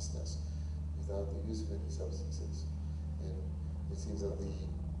the consciousness without the use of any substances. And it seems that the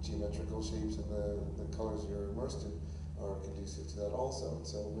geometrical shapes and the colors you're immersed in are conducive to that also. And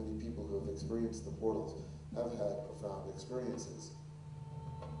so many people who have experienced the portals have had profound experiences.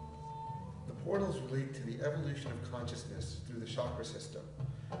 The portals relate to the evolution of consciousness through the chakra system.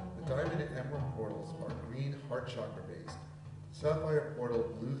 The diamond and emerald portals are green heart chakra based, sapphire portal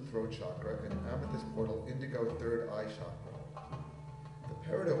blue throat chakra, and amethyst portal indigo third eye chakra. The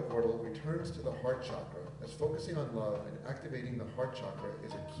peridot portal returns to the heart chakra, as focusing on love and activating the heart chakra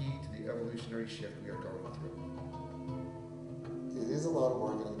is a key to the evolutionary shift we are going through. It is a lot of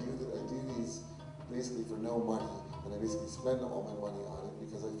work, and I do these basically for no money, and I basically spend all my money on it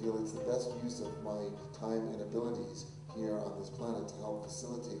because I feel it's the best use of my time and abilities here on this planet to help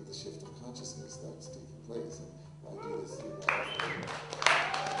facilitate the shift of consciousness that's taking place. And I do this in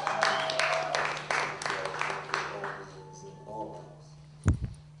all realms.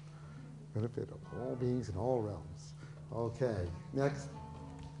 Benefit of all beings in all realms. Okay, next.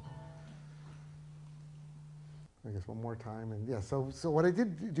 I guess one more time, and yeah. So what I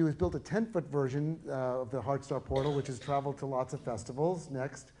did do is build a 10-foot version of the Heartstar portal, which has traveled to lots of festivals.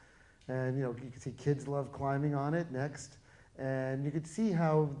 Next, and you can see kids love climbing on it. Next, and you could see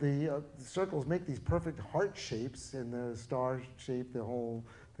how the circles make these perfect heart shapes, and the star shape, the whole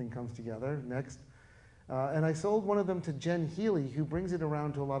thing comes together. Next, and I sold one of them to Jen Healy, who brings it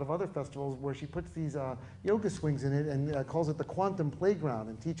around to a lot of other festivals where she puts these yoga swings in it and calls it the quantum playground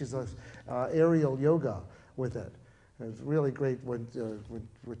and teaches us aerial yoga with it. And it's really great what you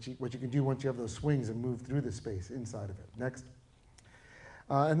can do once you have those swings and move through the space inside of it. Next.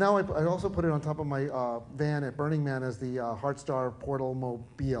 And now I also put it on top of my van at Burning Man as the Heartstar Portal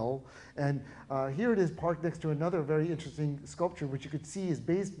Mobile. And here it is parked next to another very interesting sculpture, which you could see is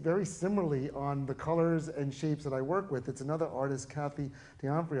based very similarly on the colors and shapes that I work with. It's another artist, Kathy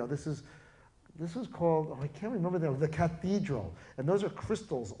D'Onofrio. This was called, I can't remember the Cathedral. And those are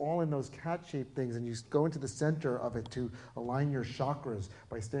crystals all in those cat-shaped things. And you go into the center of it to align your chakras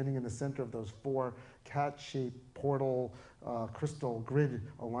by standing in the center of those 4 cat-shaped portal crystal grid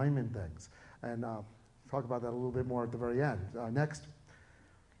alignment things. And talk about that a little bit more at the very end. Next.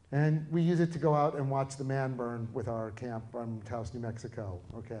 And we use it to go out and watch the man burn with our camp from Taos, New Mexico.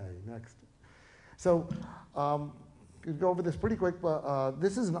 Okay, next. So, go over this pretty quick, but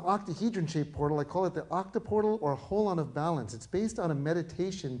this is an octahedron-shaped portal. I call it the octaportal or holon of balance. It's based on a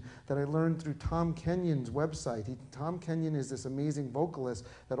meditation that I learned through Tom Kenyon's website. Tom Kenyon is this amazing vocalist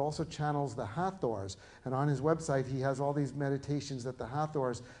that also channels the Hathors. And on his website, he has all these meditations that the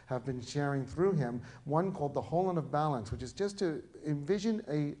Hathors have been sharing through him. One called the holon of balance, which is just to envision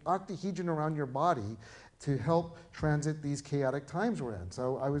a octahedron around your body to help transit these chaotic times we're in.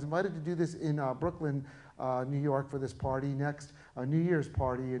 So I was invited to do this in Brooklyn, New York for this party. Next, a New Year's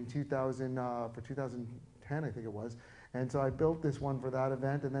party in 2010, I think it was. And so I built this one for that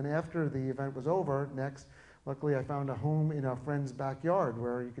event. And then after the event was over, next, luckily I found a home in a friend's backyard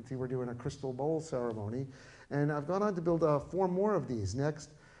where you can see we're doing a crystal bowl ceremony. And I've gone on to build 4 more of these.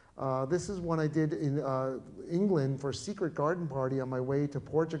 Next, this is one I did in England for a secret garden party on my way to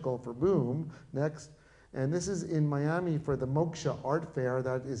Portugal for Boom. Next. And this is in Miami for the Moksha Art Fair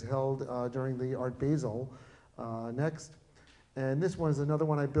that is held during the Art Basel. Next. And this one is another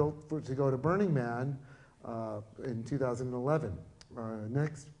one I built to go to Burning Man in 2011.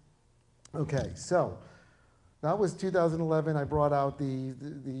 Next. Okay, so that was 2011. I brought out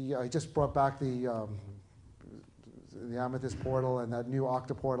I just brought back the the amethyst portal and that new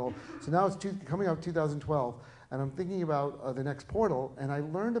octaportal. So now it's coming out 2012, and I'm thinking about the next portal, and I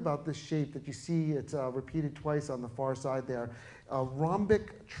learned about this shape that you see. It's repeated twice on the far side there, a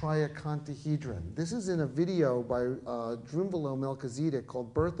rhombic triacontahedron. This is in a video by Drunvalo Melchizedek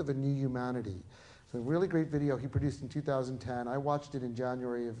called Birth of a New Humanity. It's a really great video he produced in 2010. I watched it in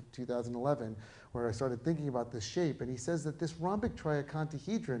January of 2011, where I started thinking about this shape. And he says that this rhombic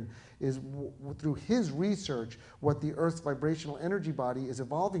triacontahedron is, through his research, what the Earth's vibrational energy body is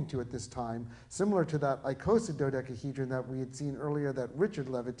evolving to at this time, similar to that icosed dodecahedron that we had seen earlier that Richard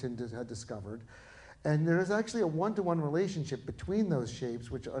Levitin had discovered. And there is actually a one-to-one relationship between those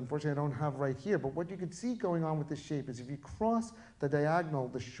shapes, which unfortunately I don't have right here. But what you can see going on with this shape is if you cross the diagonal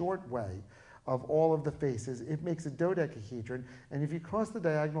the short way of all of the faces, it makes a dodecahedron. And if you cross the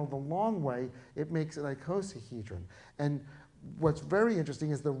diagonal the long way, it makes an icosahedron. And what's very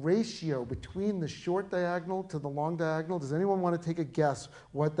interesting is the ratio between the short diagonal to the long diagonal. Does anyone want to take a guess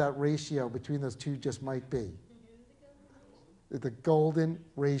what that ratio between those two just might be? The golden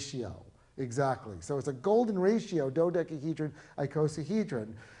ratio. Exactly. So it's a golden ratio, dodecahedron,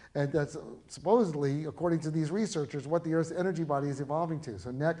 icosahedron. And that's supposedly, according to these researchers, what the Earth's energy body is evolving to. So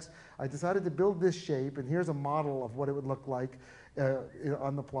next, I decided to build this shape, and here's a model of what it would look like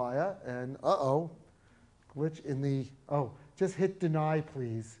on the playa. And glitch in the, just hit deny,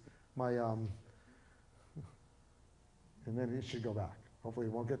 please. And then it should go back. Hopefully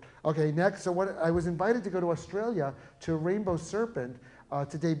it won't get, okay, next. So I was invited to go to Australia to Rainbow Serpent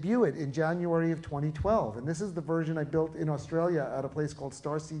to debut it in January of 2012. And this is the version I built in Australia at a place called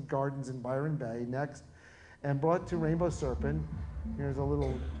Starseed Gardens in Byron Bay, next, and brought to Rainbow Serpent. Here's a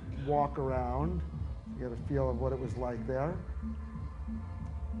little walk around. You get a feel of what it was like there.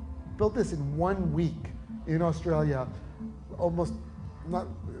 Built this in 1 week in Australia, almost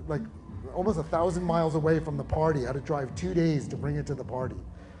 1,000 miles away from the party. I had to drive 2 days to bring it to the party.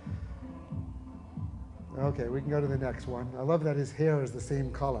 Okay, we can go to the next one. I love that his hair is the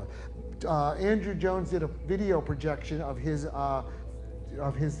same color. Andrew Jones did a video projection of his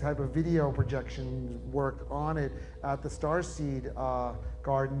type of video projection work on it at the Starseed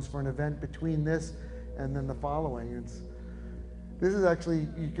Gardens for an event between this and then the following. This is actually,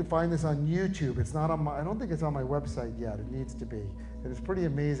 you can find this on YouTube. It's not on I don't think it's on my website yet. It needs to be. It is pretty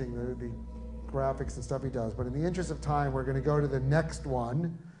amazing, the graphics and stuff he does. But in the interest of time, we're going to go to the next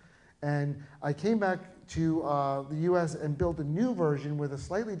one. And I came back to the US and built a new version with a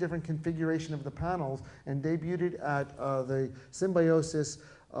slightly different configuration of the panels and debuted it at the Symbiosis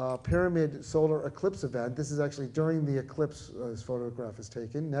Pyramid Solar Eclipse event. This is actually during the eclipse this photograph is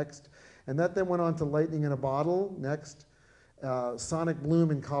taken. Next. And that then went on to Lightning in a Bottle. Next. Sonic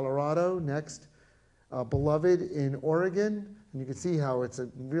Bloom in Colorado. Next. Beloved in Oregon. And you can see how it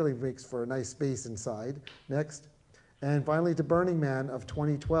really makes for a nice space inside. Next. And finally to Burning Man of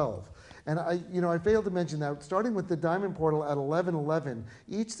 2012. And I failed to mention that starting with the Diamond Portal at 1111,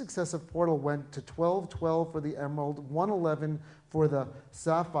 each successive portal went to 1212 for the Emerald, 111 for the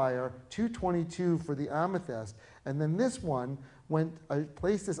Sapphire, 222 for the Amethyst, and then this one I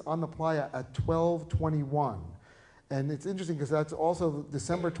placed this on the playa at 1221. And it's interesting because that's also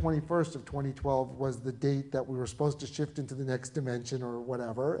December 21st of 2012 was the date that we were supposed to shift into the next dimension or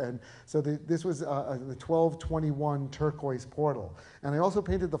whatever. And so this was the 1221 turquoise portal. And I also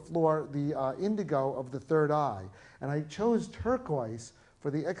painted the floor the indigo of the third eye. And I chose turquoise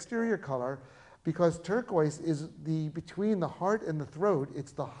for the exterior color because turquoise is between the heart and the throat,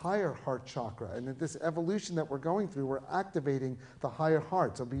 it's the higher heart chakra. And in this evolution that we're going through, we're activating the higher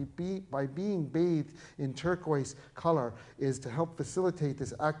heart. So by being bathed in turquoise color is to help facilitate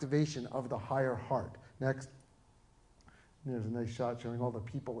this activation of the higher heart. Next. There's a nice shot showing all the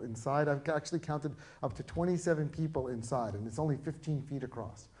people inside. I've actually counted up to 27 people inside, and it's only 15 feet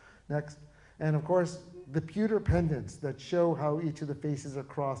across. Next. And of course, the pewter pendants that show how each of the faces are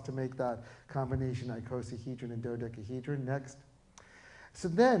crossed to make that combination icosahedron and dodecahedron. Next. So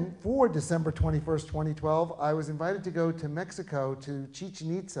then, for December 21st, 2012, I was invited to go to Mexico, to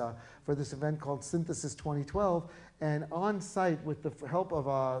Chichen Itza, for this event called Synthesis 2012. And on site, with the help of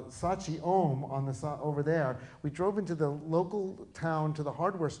Sachi Om over there, we drove into the local town to the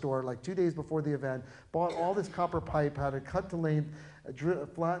hardware store like 2 days before the event, bought all this copper pipe, had it cut to length,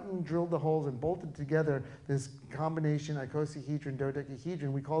 flattened, drilled the holes, and bolted together this combination icosahedron,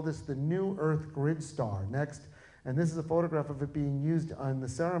 dodecahedron. We call this the New Earth Grid Star. Next. And this is a photograph of it being used on the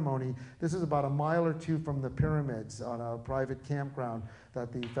ceremony. This is about a mile or two from the pyramids on a private campground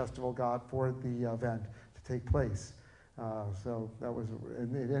that the festival got for the event to take place. So that was,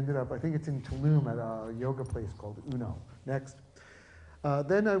 and it ended up, I think it's in Tulum at a yoga place called Uno. Next.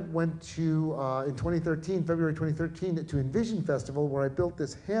 Then I went to, in 2013, February 2013, to Envision Festival, where I built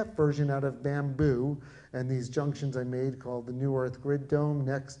this half version out of bamboo and these junctions I made called the New Earth Grid Dome.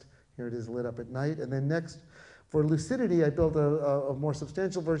 Next, here it is lit up at night. And then next, for lucidity, I built a more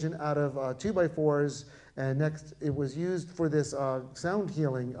substantial version out of 2x4s. And next, it was used for this sound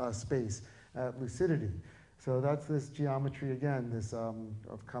healing space at lucidity. So that's this geometry again, this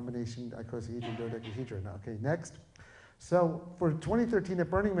of combination icosahedron, dodecahedron. Okay, next. So for 2013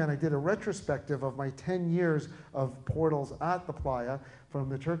 at Burning Man, I did a retrospective of my 10 years of portals at the playa, from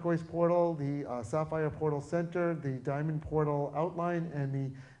the turquoise portal, the sapphire portal center, the diamond portal outline, and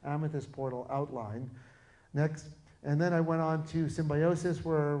the amethyst portal outline. Next. And then I went on to Symbiosis,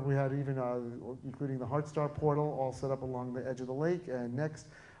 where we had even, including the Heartstar portal, all set up along the edge of the lake. And next,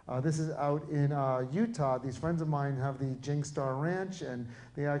 this is out in Utah. These friends of mine have the Jing Star Ranch, and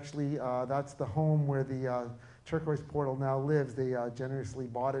they actually, that's the home where the turquoise portal now lives. They generously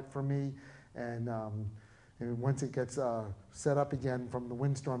bought it for me, and once it gets set up again from the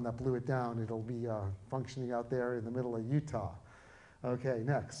windstorm that blew it down, it'll be functioning out there in the middle of Utah. Okay,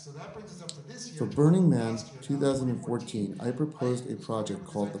 next. So that brings us up to this year. For Burning Man 2014, I proposed a project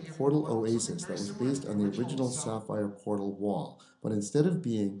called the Portal Oasis that was based on the original Sapphire Portal wall, but instead of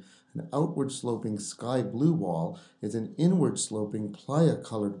being an outward-sloping sky blue wall, it's an inward-sloping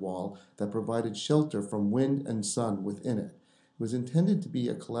playa-colored wall that provided shelter from wind and sun within it. It was intended to be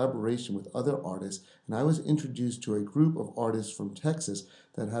a collaboration with other artists, and I was introduced to a group of artists from Texas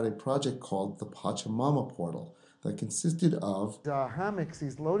that had a project called the Pachamama Portal that consisted of hammocks,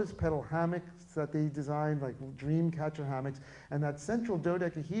 these lotus petal hammocks that they designed, like dream catcher hammocks, and that central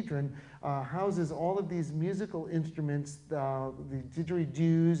dodecahedron houses all of these musical instruments, the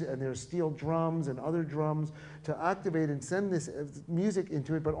didgeridoos, and there's steel drums and other drums to activate and send this music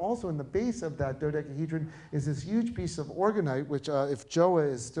into it. But also in the base of that dodecahedron is this huge piece of orgonite, which if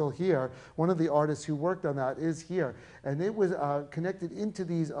Joa is still here, one of the artists who worked on that is here. And it was connected into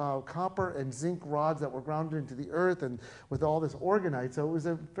these copper and zinc rods that were grounded into the earth and with all this orgonite. So it was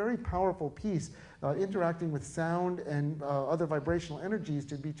a very powerful piece interacting with sound and other vibrational energies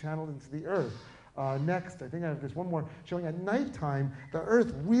to be channeled into the earth. Next, I think I have this one more showing at nighttime, the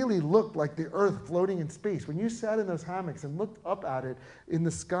earth really looked like the earth floating in space. When you sat in those hammocks and looked up at it in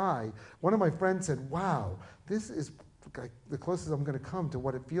the sky, one of my friends said, wow, this is like the closest I'm going to come to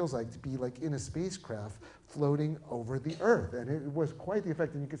what it feels like to be like in a spacecraft floating over the earth. And it was quite the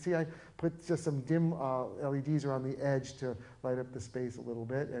effect. And you can see I put just some dim LEDs around the edge to light up the space a little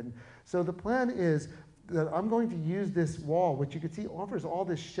bit. And so the plan is that I'm going to use this wall, which you can see offers all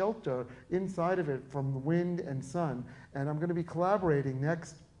this shelter inside of it from wind and sun. And I'm going to be collaborating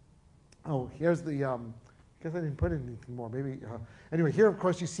next. Oh, here's the, I guess I didn't put anything more. Maybe, anyway, here, of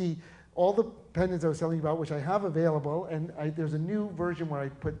course, you see all the pendants I was telling you about, which I have available, and there's a new version where I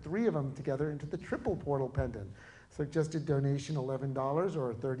put 3 of them together into the triple portal pendant. Suggested donation $11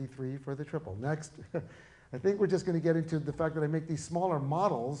 or $33 for the triple. Next. I think we're just going to get into the fact that I make these smaller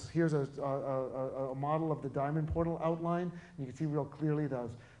models. Here's a model of the diamond portal outline. You can see real clearly those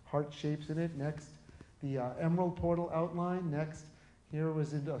heart shapes in it. Next, the emerald portal outline. Next, here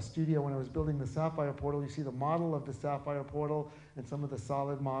was in a studio when I was building the sapphire portal. You see the model of the sapphire portal and some of the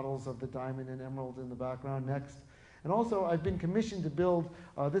solid models of the diamond and emerald in the background. Next. And also, I've been commissioned to build,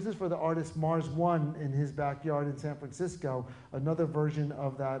 this is for the artist Mars One in his backyard in San Francisco, another version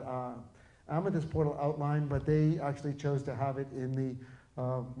of that amethyst portal outline, but they actually chose to have it in the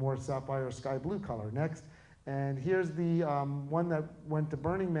more sapphire sky blue color. Next. And here's the one that went to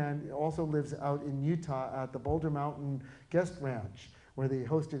Burning Man. It also lives out in Utah at the Boulder Mountain Guest Ranch, where they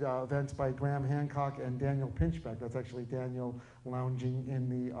hosted events by Graham Hancock and Daniel Pinchbeck. That's actually Daniel lounging in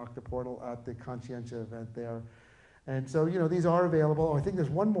the octoportal at the Conscientia event there. And so, you know, these are available. Oh, I think there's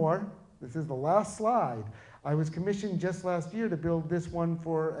one more. This is the last slide. I was commissioned just last year to build this one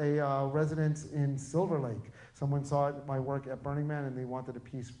for a residence in Silver Lake. Someone saw my work at Burning Man and they wanted a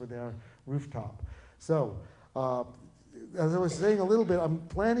piece for their rooftop. So, as I was saying a little bit, I'm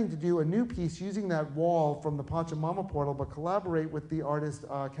planning to do a new piece using that wall from the Pachamama portal, but collaborate with the artist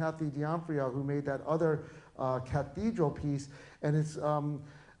Kathy D'Onofrio, who made that other cathedral piece. And it's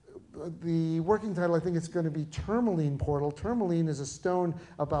the working title, I think it's going to be Tourmaline Portal. Tourmaline is a stone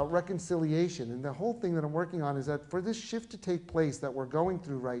about reconciliation. And the whole thing that I'm working on is that for this shift to take place that we're going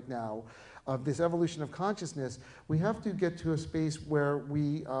through right now, of this evolution of consciousness, we have to get to a space where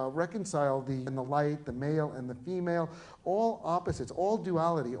we reconcile the light, the male and the female, all opposites, all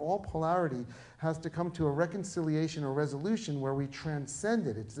duality, all polarity has to come to a reconciliation or resolution where we transcend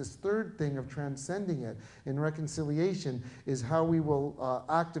it. It's this third thing of transcending it in reconciliation is how we will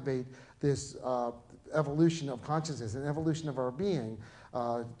activate this evolution of consciousness, an evolution of our being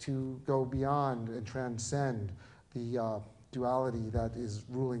to go beyond and transcend the duality that is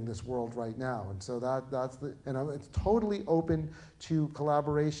ruling this world right now. And so that's the, and it's totally open to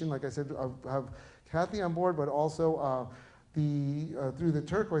collaboration. Like I said, I have Kathy on board, but also through the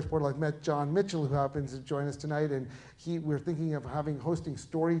Turquoise portal, I've met John Mitchell, who happens to join us tonight, and we're thinking of hosting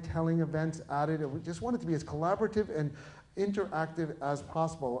storytelling events at it. And we just want it to be as collaborative and interactive as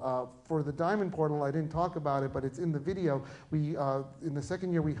possible. For the Diamond Portal, I didn't talk about it, but it's in the video. We, in the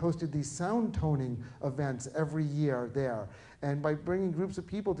second year, we hosted these sound toning events every year there. And by bringing groups of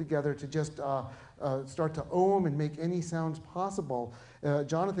people together to just start to ohm and make any sounds possible,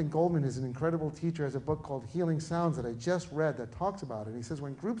 Jonathan Goldman is an incredible teacher, has a book called Healing Sounds that I just read that talks about it. He says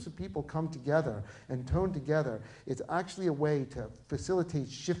when groups of people come together and tone together, it's actually a way to facilitate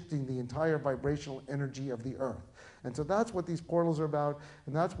shifting the entire vibrational energy of the earth. And so that's what these portals are about,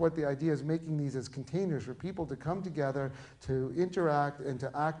 and that's what the idea is, making these as containers for people to come together, to interact, and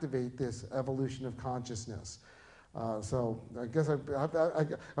to activate this evolution of consciousness. So I guess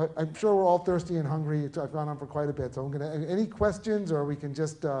I'm sure we're all thirsty and hungry. I've gone on for quite a bit, so I'm going to, any questions, or we can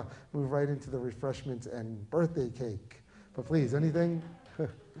just move right into the refreshments and birthday cake. But please, anything?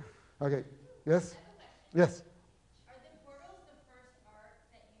 Okay, yes? Yes? Are the portals the first art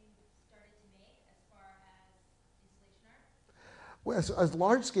that you started to make as far as installation art? Well, as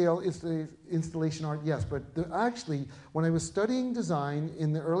large scale installation art, yes, but actually, when I was studying design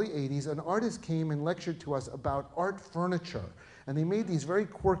in the early 80s, an artist came and lectured to us about art furniture. And they made these very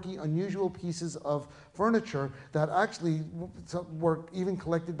quirky, unusual pieces of furniture that actually were even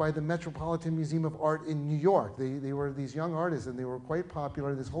collected by the Metropolitan Museum of Art in New York. They were these young artists, and they were quite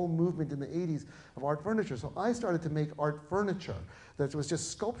popular, this whole movement in the 80s of art furniture. So I started to make art furniture that was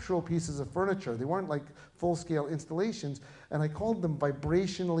just sculptural pieces of furniture. They weren't like full-scale installations, and I called them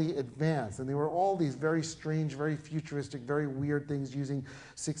vibrationally advanced. And they were all these very strange, very futuristic, very weird things using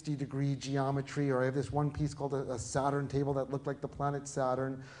 60-degree geometry, or I have this one piece called a Saturn table that looked like the planet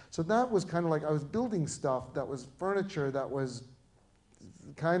Saturn. So that was kind of like, I was building stuff that was furniture that was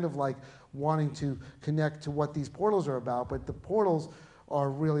kind of like wanting to connect to what these portals are about, but the portals are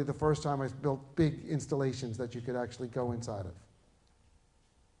really the first time I built big installations that you could actually go inside of.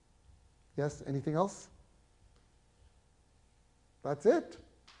 Yes, anything else? That's it.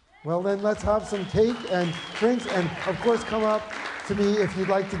 Well, then let's have some cake and drinks, and of course come up to me if you'd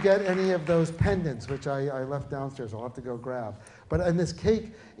like to get any of those pendants, which I left downstairs. I'll have to go grab. And this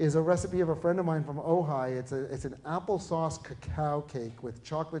cake is a recipe of a friend of mine from Ojai. It's an applesauce cacao cake with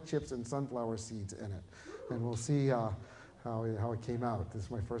chocolate chips and sunflower seeds in it. And we'll see how it came out. This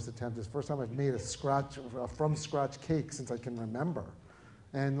is my first attempt. This is the first time I've made a from-scratch cake since I can remember.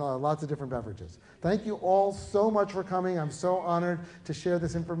 And lots of different beverages. Thank you all so much for coming. I'm so honored to share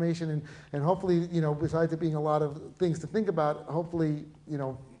this information, and hopefully, besides it being a lot of things to think about, hopefully,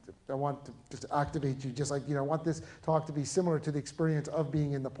 I want to just activate you, just like, I want this talk to be similar to the experience of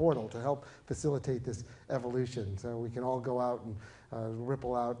being in the portal to help facilitate this evolution, so we can all go out and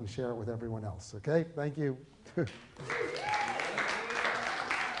ripple out and share it with everyone else. Okay? Thank you.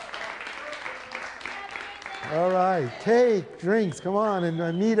 All right, cake, drinks, come on,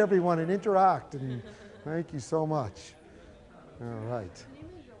 and meet everyone and interact. And thank you so much. All right.